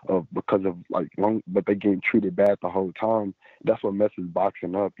loyalty because of but they getting treated bad the whole time. That's what messes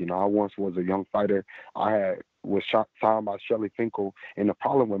boxing up. You know, I once was a young fighter. I was signed by Shelly Finkel, and the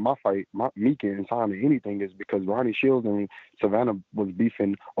problem with my fight, me getting signed to anything, is because Ronnie Shields and Savannah was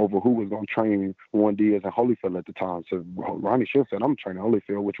beefing over who was going to train Juan Diaz and Holyfield at the time. So Ronnie Shields said, I'm training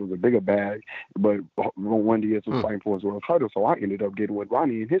Holyfield, which was a bigger bag, but Juan Diaz was fighting for his world title. So I ended up getting with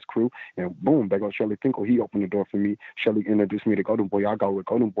Ronnie and his crew, and boom, there goes Shelly Finkel. He opened the door for me. Shelly introduced me to Golden Boy. I go with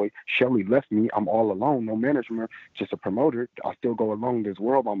Golden Boy. Shelly left me. I'm all alone, no management, just a promoter. I still go along this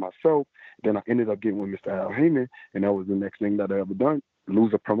world by myself. Then I ended up getting with Mr. Al Heyman, and that was the next thing that I ever done.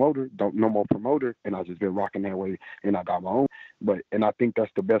 Lose a promoter, no more promoter, and I just been rocking that way, and I got my own. And I think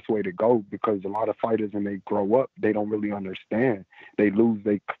that's the best way to go, because a lot of fighters, when they grow up, they don't really understand. They lose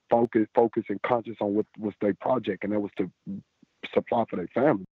their focus and conscious on what's their project, and that was to supply for their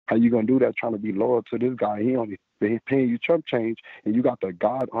family. How you gonna do that trying to be loyal to this guy? He only paying you chump change, and you got the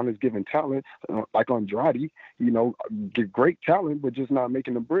God honest giving talent like Andrade, you know, get great talent, but just not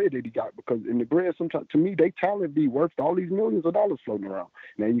making the bread that he got. Because in the bread, sometimes to me, they talent be worth all these millions of dollars floating around.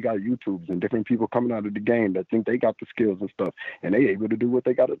 Now you got YouTubers and different people coming out of the game that think they got the skills and stuff, and they able to do what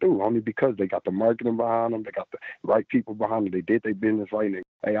they got to do only because they got the marketing behind them, they got the right people behind them, they did their business right. And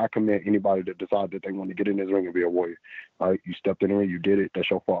hey, I commend anybody that decide that they want to get in this ring and be a warrior. All right, you stepped in the ring, you did it. That's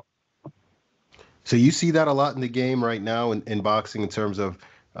your fault. So you see that a lot in the game right now in boxing in terms of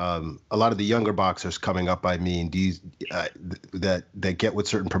a lot of the younger boxers coming up. I mean, do you, that get with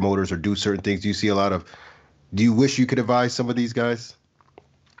certain promoters or do certain things? Do you see a lot of? Do you wish you could advise some of these guys?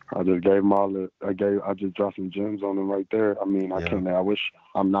 I just gave them I just dropped some gems on them right there. I mean, I wish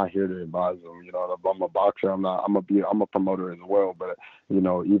I'm not here to advise them. You know, I'm a boxer. I'm a promoter as well. But you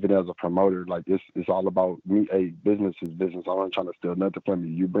know, even as a promoter, like it's all about me. Hey, business is business. I'm not trying to steal nothing from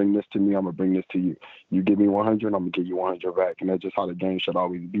you. You bring this to me, I'm gonna bring this to you. You give me 100, I'm gonna give you 100 back. And that's just how the game should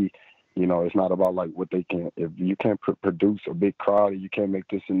always be. You know, it's not about like what they can. If you can't produce a big crowd and you can't make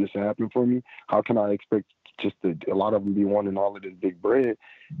this and this happen for me, how can I expect a lot of them be wanting all of this big bread?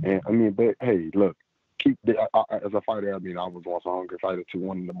 And I mean, but hey, look, as a fighter, I mean, I was once a hungry fighter too,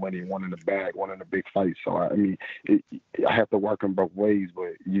 wanting the money, wanting the bag, wanting the big fight. So I mean, I have to work in both ways,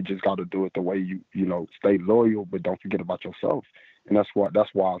 but you just got to do it the way you know, stay loyal, but don't forget about yourself. And that's why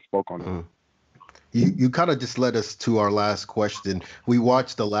I spoke on it. You kind of just led us to our last question. We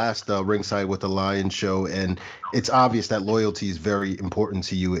watched the last Ringside with the Lion show, and it's obvious that loyalty is very important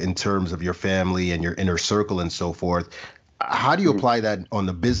to you in terms of your family and your inner circle and so forth. How do you apply that on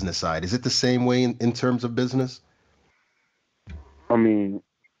the business side? Is it the same way in terms of business? I mean,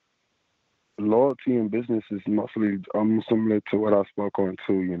 loyalty in business is mostly similar to what I spoke on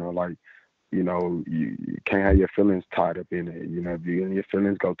too. You know, like, you know, you can't have your feelings tied up in it. You know, if you're in your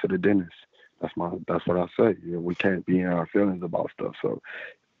feelings, go to the dentist. That's what I say. You know, we can't be in our feelings about stuff. So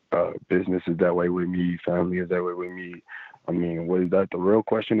business is that way with me. Family is that way with me. I mean, was that the real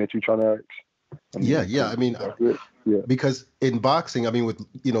question that you trying to ask? I mean, because in boxing, I mean, with,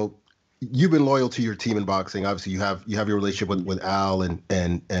 you know, you've been loyal to your team in boxing. Obviously, you have your relationship with Al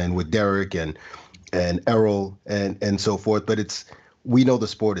and with Derek and Errol and so forth. But we know the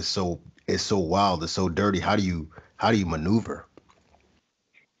sport is so wild, it's so dirty. How do you maneuver?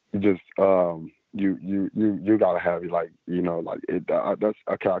 Just you gotta have, like, you know, like it. That's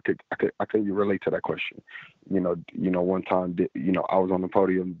okay. I could relate to that question. You know, one time, you know, I was on the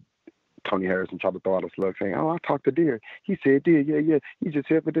podium. Tony Harrison tried to throw out a slug saying, "Oh, I talked to Deer. He said, Deer, yeah, he just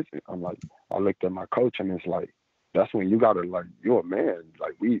here for this." I'm like, I looked at my coach, and it's like, that's when you gotta, like, you're a man.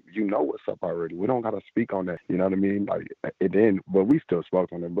 Like, you know what's up already. We don't gotta speak on that. You know what I mean? Like, it didn't, but we still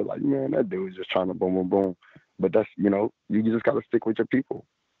spoke on it. But like, man, that dude was just trying to boom, boom, boom. But that's, you know, you just gotta stick with your people.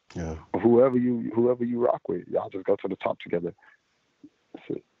 Yeah. Whoever you rock with, y'all just go to the top together. That's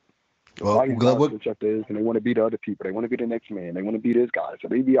it. Well, switch up this, and they want to be the other people. They want to be the next man. They want to be this guy. So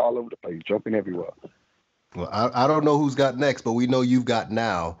they be all over the place, jumping everywhere. Well, I don't know who's got next, but we know you've got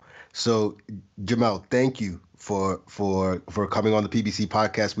now. So, Jermell, thank you for coming on the PBC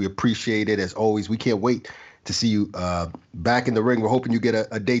podcast. We appreciate it as always. We can't wait to see you back in the ring. We're hoping you get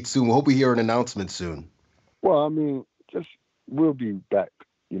a date soon. We hope we hear an announcement soon. Well, I mean, we'll be back.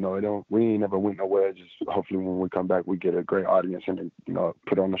 You know, we ain't never went nowhere. Just hopefully when we come back, we get a great audience and, you know,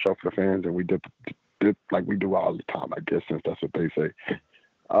 put on the show for the fans, and we dip like we do all the time, I guess, since that's what they say.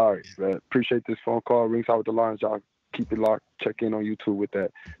 All right, appreciate this phone call. Ringside with the Lions, y'all. Keep it locked. Check in on YouTube with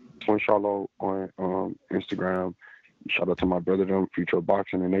that. Twin Charlo on Instagram. Shout out to my brother, them, Future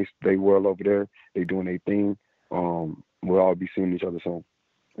Boxing, and they world over there. They doing their thing. We'll all be seeing each other soon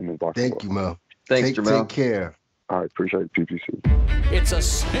in this boxing Thank world. you, Mel. Thanks, Jermell. Take care. All right, appreciate it, PBC. It's a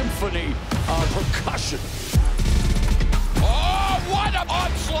symphony of percussion. Oh, what an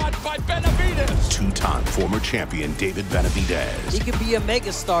onslaught by Benavidez! Two-time former champion David Benavidez He could be a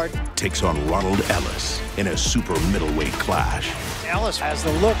megastar. takes on Ronald Ellis in a super middleweight clash. Ellis has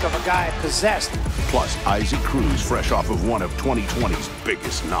the look of a guy possessed. Plus, Isaac Cruz, fresh off of one of 2020's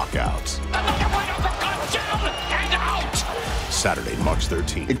biggest knockouts. Another right uppercut, down and out! Saturday, March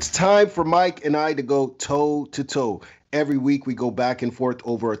 13th. It's time for Mike and I to go toe to toe. Every week we go back and forth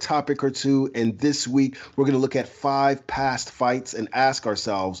over a topic or two, and this week we're going to look at 5 past fights and ask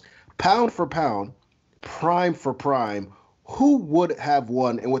ourselves, pound for pound, prime for prime, who would have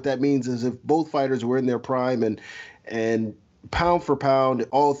won? And what that means is if both fighters were in their prime and pound for pound,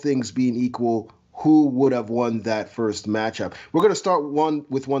 all things being equal, who would have won that first matchup? We're going to start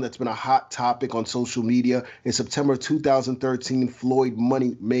with one that's been a hot topic on social media. In September 2013, Floyd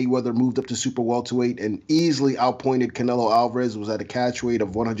Money Mayweather moved up to super welterweight and easily outpointed Canelo Alvarez, was at a catch weight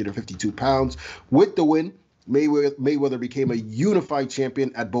of 152 pounds. With the win, Mayweather became a unified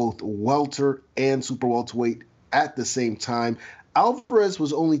champion at both welter and super welterweight at the same time. Alvarez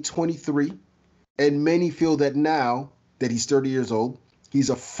was only 23, and many feel that now that he's 30 years old, he's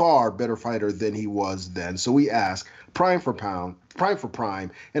a far better fighter than he was then. So we ask, prime for pound, prime for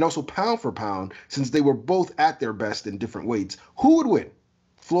prime, and also pound for pound, since they were both at their best in different weights, who would win,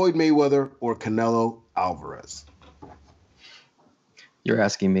 Floyd Mayweather or Canelo Alvarez? You're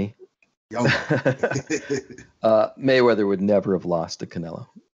asking me. Oh. Mayweather would never have lost to Canelo.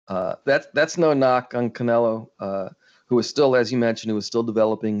 That's no knock on Canelo, who was still, as you mentioned, who was still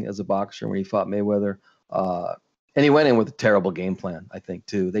developing as a boxer when he fought Mayweather. And he went in with a terrible game plan, I think,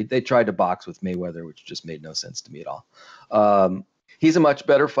 too. They tried to box with Mayweather, which just made no sense to me at all. He's a much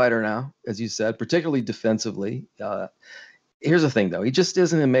better fighter now, as you said, particularly defensively. Here's the thing, though. He just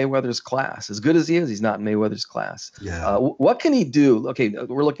isn't in Mayweather's class. As good as he is, he's not in Mayweather's class. Yeah. What can he do? Okay,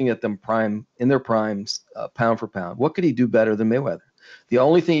 we're looking at them in their primes, pound for pound. What could he do better than Mayweather? The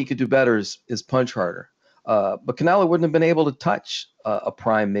only thing he could do better is punch harder. But Canelo wouldn't have been able to touch a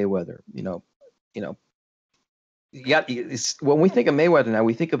prime Mayweather. Yeah, when we think of Mayweather now,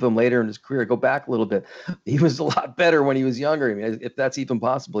 we think of him later in his career. Go back a little bit. He was a lot better when he was younger. I mean, if that's even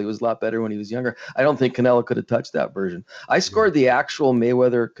possible, he was a lot better when he was younger. I don't think Canelo could have touched that version. I scored the actual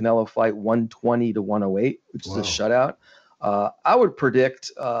Mayweather-Canelo fight 120 to 108, which is a shutout. I would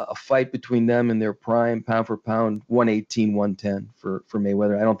predict a fight between them in their prime, pound for pound, 118, 110 for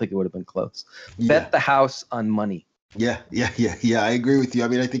Mayweather. I don't think it would have been close. Bet the house on money. Yeah. I agree with you. I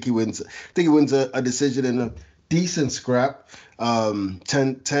mean, I think he wins. I think he wins a decision in a decent scrap,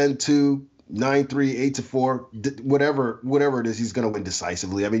 10-2, 9-3, 8-4, whatever it is, he's going to win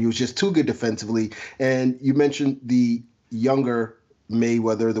decisively. I mean, he was just too good defensively. And you mentioned the younger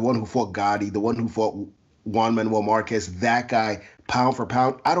Mayweather, the one who fought Gotti, the one who fought Juan Manuel Marquez, that guy, pound for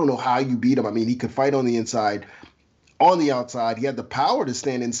pound. I don't know how you beat him. I mean, he could fight on the inside, on the outside. He had the power to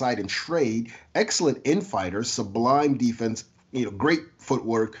stand inside and trade. Excellent infighter, sublime defense, great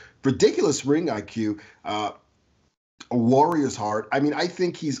footwork, ridiculous ring IQ, a warrior's heart. I mean, I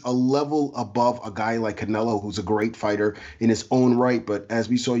think he's a level above a guy like Canelo, who's a great fighter in his own right, but as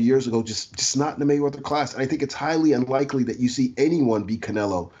we saw years ago, just not in the Mayweather class. And I think it's highly unlikely that you see anyone beat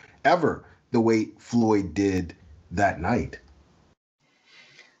Canelo ever the way Floyd did that night.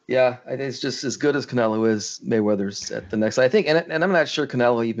 Yeah, it's just as good as Canelo is, Mayweather's at the next. I think, and I'm not sure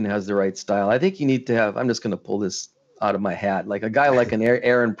Canelo even has the right style. I think you need to have, I'm just going to pull this out of my hat, like a guy like an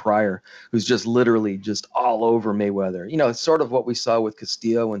Aaron Pryor, who's just literally just all over Mayweather. It's sort of what we saw with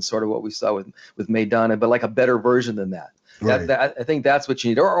Castillo and sort of what we saw with Maidana, but like a better version than that. Right. I think that's what you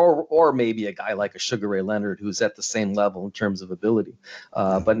need, or maybe a guy like a Sugar Ray Leonard, who's at the same level in terms of ability,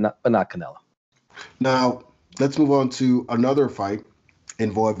 but not Canelo. Now let's move on to another fight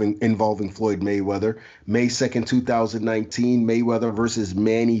involving Floyd Mayweather. May 2nd, 2019, Mayweather versus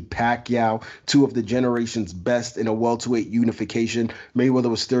Manny Pacquiao, two of the generation's best in a welterweight unification. Mayweather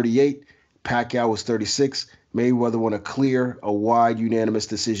was 38, Pacquiao was 36. Mayweather won a wide, unanimous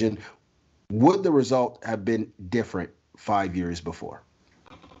decision. Would the result have been different 5 years before?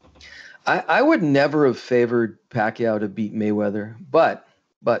 I would never have favored Pacquiao to beat Mayweather, but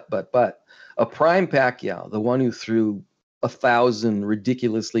a prime Pacquiao, the one who threw 1,000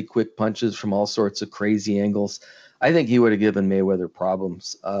 ridiculously quick punches from all sorts of crazy angles, I think he would have given Mayweather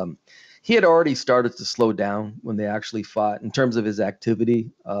problems. He had already started to slow down when they actually fought. In terms of his activity,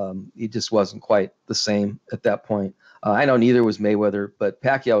 he just wasn't quite the same at that point. I know neither was Mayweather, but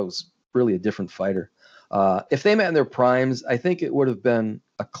Pacquiao was really a different fighter. If they met in their primes, I think it would have been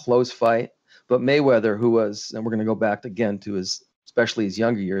a close fight. But Mayweather, who was, and we're going to go back again to especially his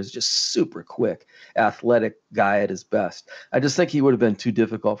younger years, just super quick, athletic guy at his best. I just think he would have been too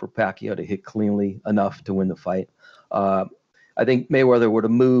difficult for Pacquiao to hit cleanly enough to win the fight. I think Mayweather would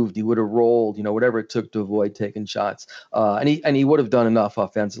have moved, he would have rolled, whatever it took to avoid taking shots. And he would have done enough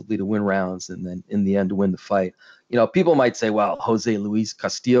offensively to win rounds and then in the end to win the fight. People might say, well, Jose Luis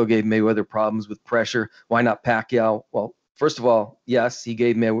Castillo gave Mayweather problems with pressure. Why not Pacquiao? Well, first of all, yes,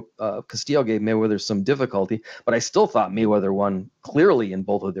 Castillo gave Mayweather some difficulty, but I still thought Mayweather won clearly in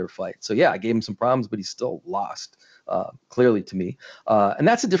both of their fights. So yeah, I gave him some problems, but he still lost clearly to me. And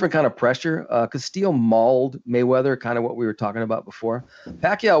that's a different kind of pressure. Castillo mauled Mayweather, kind of what we were talking about before.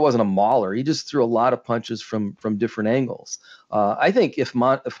 Pacquiao wasn't a mauler. He just threw a lot of punches from different angles. I think if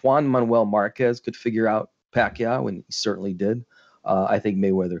Juan Manuel Marquez could figure out Pacquiao, and he certainly did, I think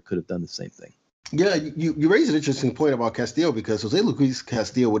Mayweather could have done the same thing. Yeah, you raise an interesting point about Castillo, because Jose Luis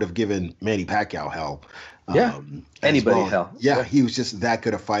Castillo would have given Manny Pacquiao hell. Anybody hell. Yeah, he was just that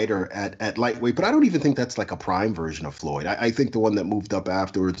good a fighter at lightweight. But I don't even think that's like a prime version of Floyd. I think the one that moved up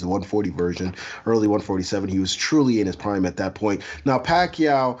afterwards, the 140 version, early 147, he was truly in his prime at that point. Now,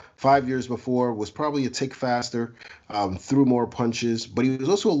 Pacquiao, 5 years before, was probably a tick faster, threw more punches, but he was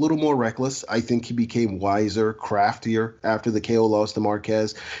also a little more reckless. I think he became wiser, craftier after the KO loss to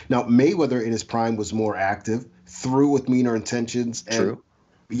Marquez. Now, Mayweather in his prime was more active, threw with meaner intentions. And True.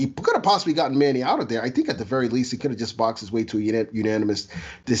 he could have possibly gotten Manny out of there. I think at the very least he could have just boxed his way to a unanimous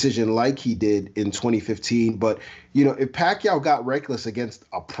decision like he did in 2015. But, if Pacquiao got reckless against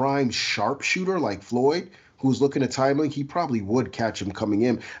a prime sharpshooter like Floyd, who's looking at timing, he probably would catch him coming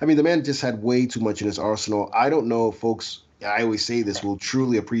in. I mean, the man just had way too much in his arsenal. I don't know if folks, I always say this, will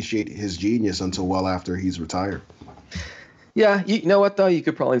truly appreciate his genius until well after he's retired. Yeah, you know what though? You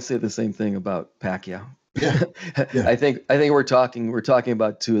could probably say the same thing about Pacquiao. Yeah. I think we're talking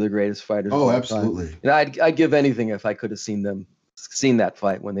about two of the greatest fighters. Oh, absolutely. I'd give anything if I could have seen that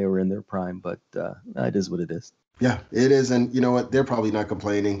fight when they were in their prime, but it is what it is. Yeah, it is. And you know what? They're probably not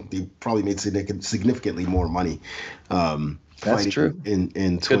complaining. They probably made significantly more money. That's true.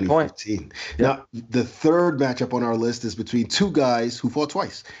 In 2015. Now, the third matchup on our list is between two guys who fought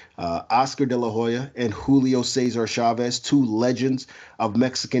twice, Oscar De La Hoya and Julio Cesar Chavez, two legends of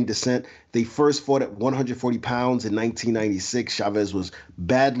Mexican descent. They first fought at 140 pounds in 1996. Chavez was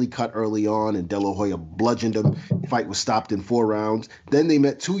badly cut early on, and De La Hoya bludgeoned him. The fight was stopped in 4 rounds. Then they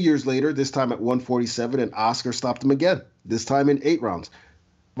met 2 years later, this time at 147, and Oscar stopped him again, this time in 8 rounds.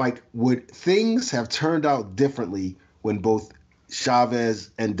 Mike, would things have turned out differently when both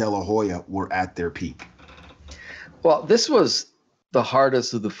Chavez and De La Hoya were at their peak? Well, this was the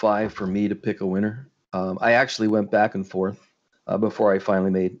hardest of the 5 for me to pick a winner. I actually went back and forth before I finally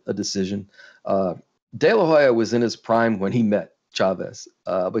made a decision. De La Hoya was in his prime when he met Chavez,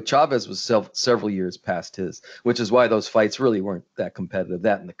 but Chavez was several years past his, which is why those fights really weren't that competitive,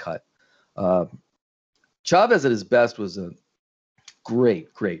 that and the cut. Chavez at his best was a great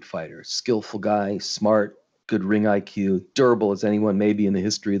fighter, skillful guy, smart, good ring IQ, durable as anyone maybe in the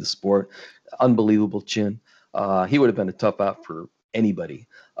history of the sport, unbelievable chin. He would have been a tough out for anybody.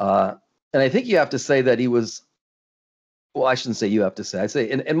 And I think you have to say that he was, well, I shouldn't say you have to say. I say,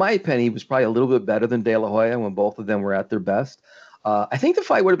 in my opinion, he was probably a little bit better than De La Hoya when both of them were at their best. I think the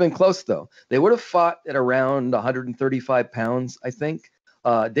fight would have been close, though. They would have fought at around 135 pounds, I think.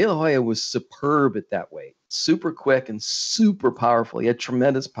 De La Hoya was superb at that weight, super quick and super powerful. He had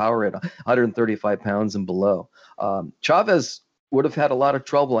tremendous power at 135 pounds and below. Chavez would have had a lot of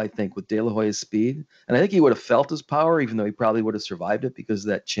trouble, I think, with De La Hoya's speed. And I think he would have felt his power, even though he probably would have survived it because of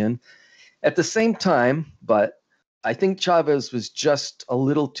that chin. At the same time, but I think Chavez was just a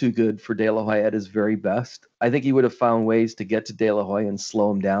little too good for De La Hoya at his very best. I think he would have found ways to get to De La Hoya and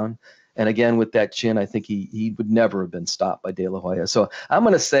slow him down. And again, with that chin, I think he would never have been stopped by De La Hoya. So I'm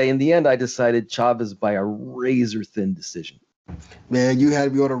going to say, in the end, I decided Chavez by a razor-thin decision. Man, you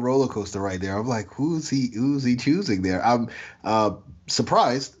had me on a roller coaster right there. I'm like, who's he choosing there? I'm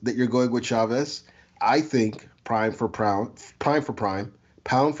surprised that you're going with Chavez. I think prime for prime,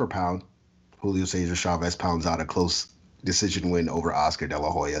 pound for pound, Julio Cesar Chavez pounds out a close decision win over Oscar De La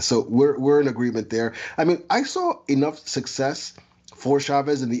Hoya. So we're in agreement there. I mean, I saw enough success for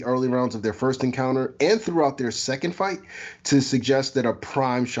Chavez in the early rounds of their first encounter and throughout their second fight to suggest that a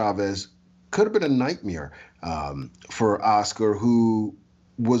prime Chavez could have been a nightmare for Oscar, who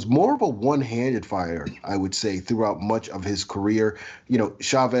was more of a one-handed fighter, I would say, throughout much of his career. You know,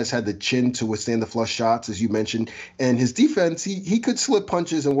 Chavez had the chin to withstand the flush shots, as you mentioned, and his defense, he could slip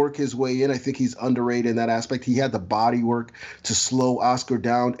punches and work his way in. I think he's underrated in that aspect. He had the body work to slow Oscar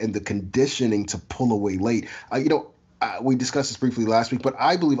down and the conditioning to pull away late. We discussed this briefly last week, but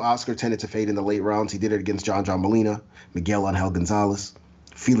I believe Oscar tended to fade in the late rounds. He did it against John Molina, Miguel Angel Gonzalez,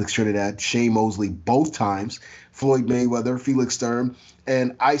 Felix Trinidad, Shane Mosley both times, Floyd Mayweather, Felix Sturm,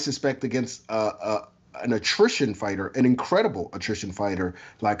 and I suspect against an attrition fighter, an incredible attrition fighter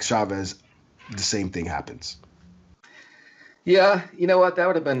like Chavez, the same thing happens. Yeah, you know what? That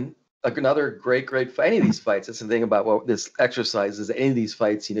would have been another great fight. Any of these fights, that's the thing about what this exercise is. Any of these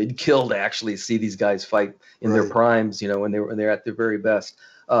fights, you'd kill to actually see these guys fight in their primes, when they're at their very best.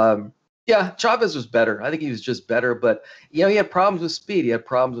 Yeah, Chavez was better. I think he was just better, but he had problems with speed. He had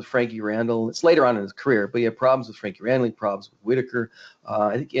problems with Frankie Randall. It's later on in his career, but he had problems with Frankie Randall, problems with Whitaker.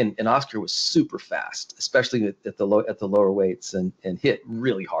 I think and Oscar was super fast, especially at the lower weights, and hit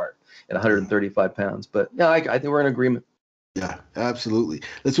really hard at 135 pounds. But yeah, I think we're in agreement. Yeah, absolutely.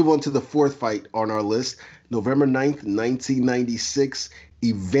 Let's move on to the fourth fight on our list. November 9th, 1996,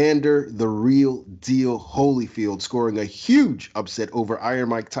 Evander the Real Deal Holyfield scoring a huge upset over Iron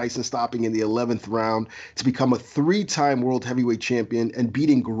Mike Tyson, stopping in the 11th round to become a 3-time world heavyweight champion and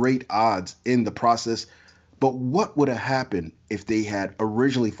beating great odds in the process. But what would have happened if they had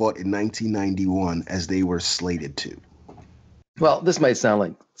originally fought in 1991 as they were slated to? Well, this might sound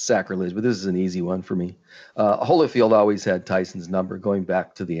like sacrilege, but this is an easy one for me. Holyfield always had Tyson's number going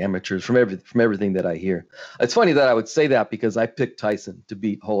back to the amateurs from everything that I hear. It's funny that I would say that because I picked Tyson to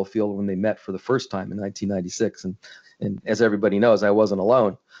beat Holyfield when they met for the first time in 1996. And And as everybody knows, I wasn't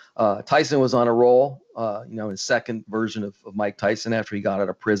alone. Tyson was on a roll, his second version of Mike Tyson after he got out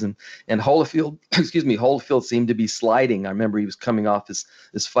of prison. And Holyfield seemed to be sliding. I remember he was coming off his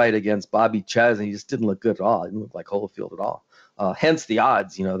fight against Bobby Chaz, and he just didn't look good at all. He didn't look like Holyfield at all. Hence the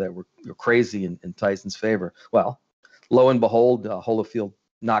odds, that were crazy in Tyson's favor. Well, lo and behold, Holyfield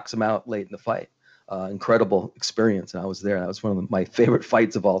knocks him out late in the fight. Incredible experience, and I was there. That was one of my favorite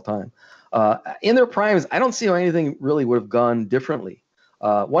fights of all time. In their primes, I don't see how anything really would have gone differently.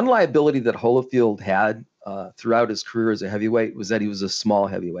 One liability that Holyfield had throughout his career as a heavyweight was that he was a small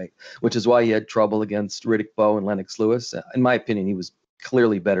heavyweight, which is why he had trouble against Riddick Bowe and Lennox Lewis. In my opinion, he was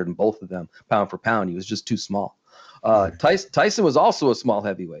clearly better than both of them, pound for pound. He was just too small. Tyson was also a small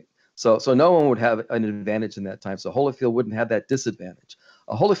heavyweight, so no one would have an advantage in that time. So Holyfield wouldn't have that disadvantage.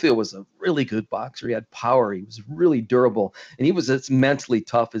 Holyfield was a really good boxer. He had power. He was really durable, and he was as mentally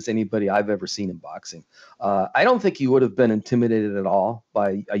tough as anybody I've ever seen in boxing. I don't think he would have been intimidated at all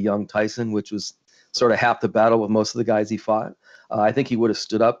by a young Tyson, which was sort of half the battle with most of the guys he fought. I think he would have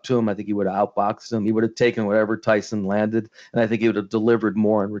stood up to him. I think he would have outboxed him. He would have taken whatever Tyson landed, and I think he would have delivered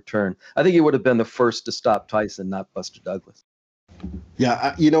more in return. I think he would have been the first to stop Tyson, not Buster Douglas.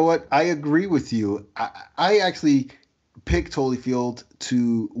 Yeah, you know what? I agree with you. I actually picked Holyfield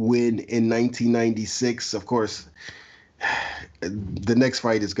to win in 1996. Of course, the next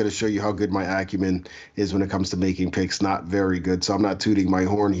fight is going to show you how good my acumen is when it comes to making picks. Not very good, so I'm not tooting my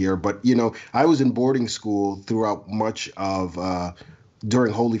horn here. But, I was in boarding school throughout much of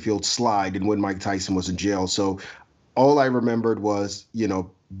during Holyfield's slide and when Mike Tyson was in jail. So all I remembered was,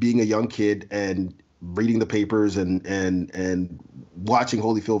 being a young kid and reading the papers and watching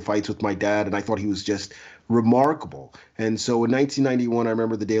Holyfield fights with my dad, and I thought he was just remarkable. And so in 1991, I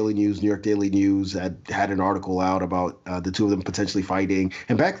remember the New York Daily News had an article out about the two of them potentially fighting.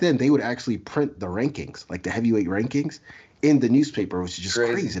 And back then, they would actually print the rankings, like the heavyweight rankings, in the newspaper, which is just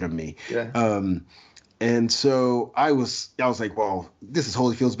crazy to me. Yeah. And so I was like, well, this is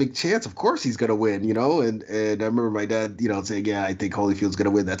Holyfield's big chance. Of course he's gonna win, And I remember my dad, saying, yeah, I think Holyfield's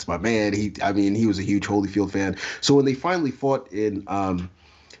gonna win. That's my man. He was a huge Holyfield fan. So when they finally fought in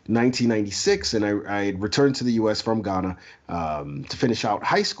 1996, and I returned to the U.S. from Ghana to finish out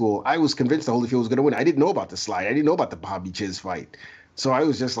high school, I was convinced that Holyfield was going to win. I didn't know about the slide. I didn't know about the Bobby Chiz fight. So I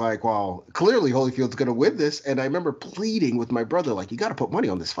was just like, well, clearly Holyfield's going to win this. And I remember pleading with my brother, like, you got to put money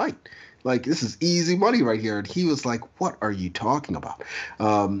on this fight. Like, this is easy money right here. And he was like, what are you talking about?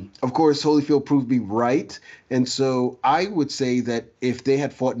 Of course, Holyfield proved me right. And so I would say that if they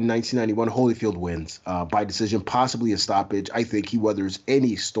had fought in 1991, Holyfield wins by decision, possibly a stoppage. I think he weathers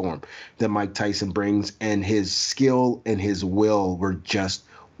any storm that Mike Tyson brings, and his skill and his will were just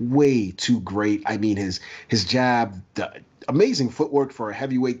way too great. I mean, his jab, the amazing footwork for a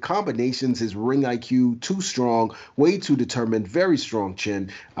heavyweight, combinations, his ring IQ, too strong, way too determined, very strong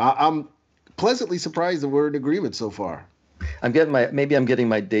chin. I'm pleasantly surprised that we're in agreement so far. Maybe I'm getting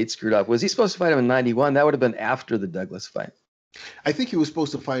my date screwed up. Was he supposed to fight him in 91? That would have been after the Douglas fight. I think he was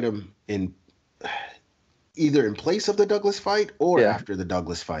supposed to fight him either in place of the Douglas fight or after the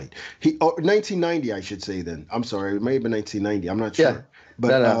Douglas fight. 1990, I should say then. I'm sorry, it may have been 1990. I'm not sure. Yeah.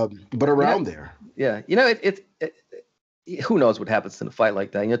 But around there. Yeah. Who knows what happens in a fight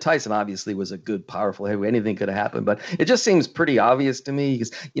like that? Tyson obviously was a good, powerful heavyweight. Anything could have happened, but it just seems pretty obvious to me because,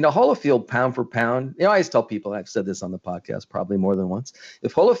 Holyfield pound for pound, I always tell people, I've said this on the podcast probably more than once,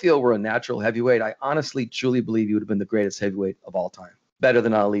 if Holyfield were a natural heavyweight, I honestly, truly believe he would have been the greatest heavyweight of all time. Better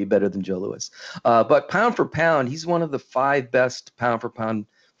than Ali, better than Joe Louis. But pound for pound, he's one of the 5 best pound for pound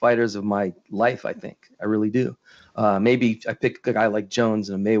fighters of my life, I think. I really do. Maybe I pick a guy like Jones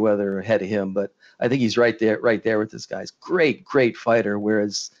and Mayweather ahead of him, but I think he's right there with this guy's great fighter,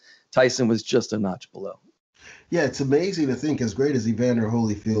 whereas Tyson was just a notch below. Yeah, it's amazing to think, as great as Evander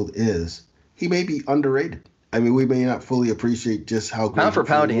Holyfield is, he may be underrated. I mean, we may not fully appreciate just how great pound for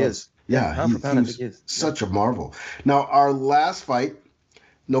pound he is. Yeah, pound for pound he is such a marvel. Now, our last fight,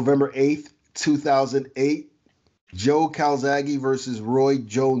 November 8th, 2008, Joe Calzaghe versus Roy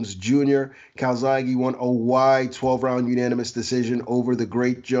Jones Jr. Calzaghe won a wide 12-round unanimous decision over the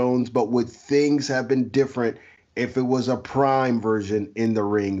great Jones, but would things have been different if it was a prime version in the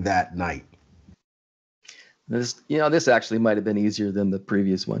ring that night? This actually might have been easier than the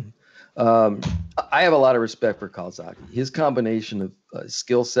previous one. I have a lot of respect for Calzaghe. His combination of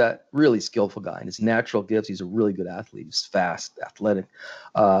skill set, really skillful guy, and his natural gifts. He's a really good athlete. He's fast, athletic.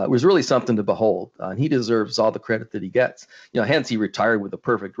 It was really something to behold, and he deserves all the credit that he gets. Hence he retired with a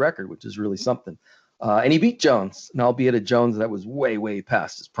perfect record, which is really something. And he beat Jones, and albeit a Jones that was way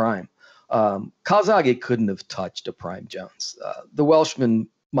past his prime. Calzaghe couldn't have touched a prime Jones. The Welshman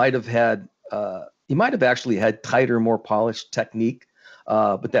might have had. He might have actually had tighter, more polished technique,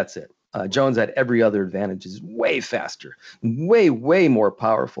 but that's it. Jones had every other advantage. He's way faster, way more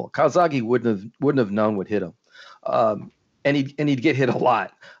powerful. Calzaghe wouldn't have known what hit him, and he'd get hit a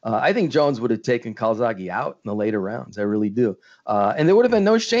lot. I think Jones would have taken Calzaghe out in the later rounds. I really do, and there would have been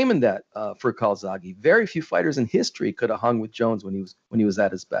no shame in that for Calzaghe. Very few fighters in history could have hung with Jones when he was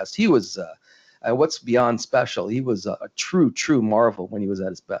at his best. He was. What's beyond special? He was a true marvel when he was at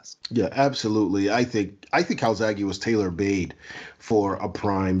his best. Yeah, absolutely. I think Calzaghe was tailor-made for a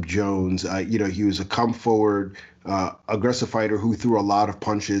prime Jones. He was a come forward, aggressive fighter who threw a lot of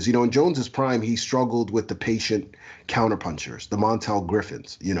punches. In Jones's prime, he struggled with the patient counterpunchers, the Montel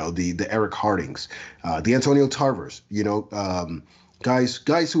Griffins, the Eric Hardings, the Antonio Tarvers,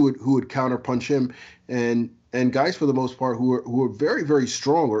 guys who would counterpunch him, and guys for the most part who were very, very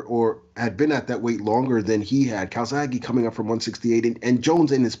strong or had been at that weight longer than he had. Calzaghe coming up from 168, and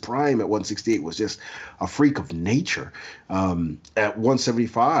Jones in his prime at 168 was just a freak of nature. At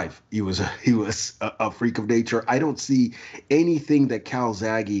 175, he was a freak of nature. I don't see anything that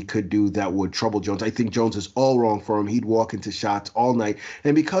Calzaghe could do that would trouble Jones. I think Jones is all wrong for him. He'd walk into shots all night,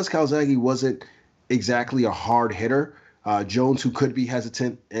 and because Calzaghe wasn't exactly a hard hitter, Jones, who could be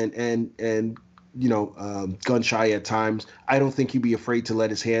hesitant and gun shy at times, I don't think he'd be afraid to let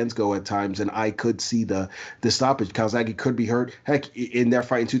his hands go at times, and I could see the stoppage. Calzaghe could be hurt. Heck, in their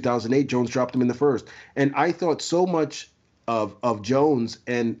fight in 2008, Jones dropped him in the first. And I thought so much of Jones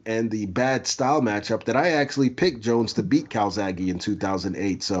and the bad style matchup that I actually picked Jones to beat Calzaghe in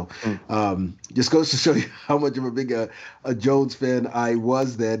 2008. So just goes to show you how much of a big a Jones fan I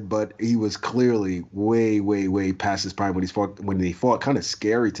was then, but he was clearly way past his prime when he fought. Kind of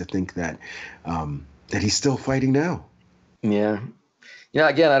scary to think that he's still fighting now. Yeah.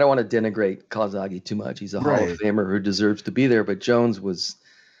 Again, I don't want to denigrate Calzaghe too much. He's a Hall of Famer who deserves to be there, but Jones was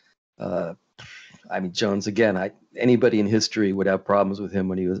Jones, again, anybody in history would have problems with him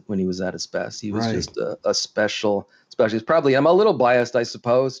when he was at his best. He was just a special. It's probably, I'm a little biased, I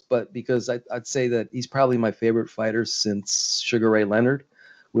suppose, but because I'd say that he's probably my favorite fighter since Sugar Ray Leonard,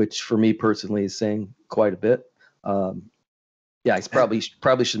 which for me personally is saying quite a bit. He's probably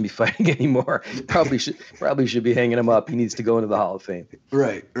shouldn't be fighting anymore. Probably should be hanging him up. He needs to go into the Hall of Fame.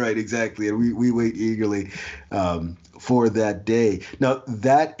 Right, exactly. And we wait eagerly for that day. Now,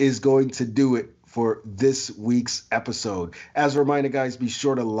 that is going to do it for this week's episode. As a reminder, guys, be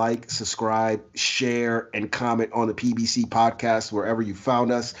sure to like, subscribe, share, and comment on the PBC Podcast wherever you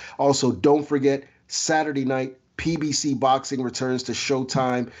found us. Also, don't forget, Saturday night, PBC Boxing returns to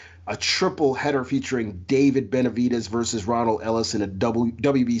Showtime. A triple header featuring David Benavidez versus Ronald Ellis in a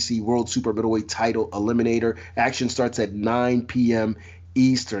WBC World Super Middleweight title eliminator. Action starts at 9 p.m.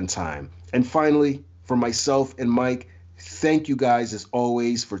 Eastern Time. And finally, for myself and Mike, thank you guys, as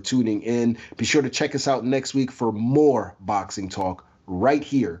always, for tuning in. Be sure to check us out next week for more boxing talk right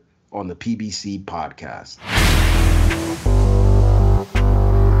here on the PBC Podcast.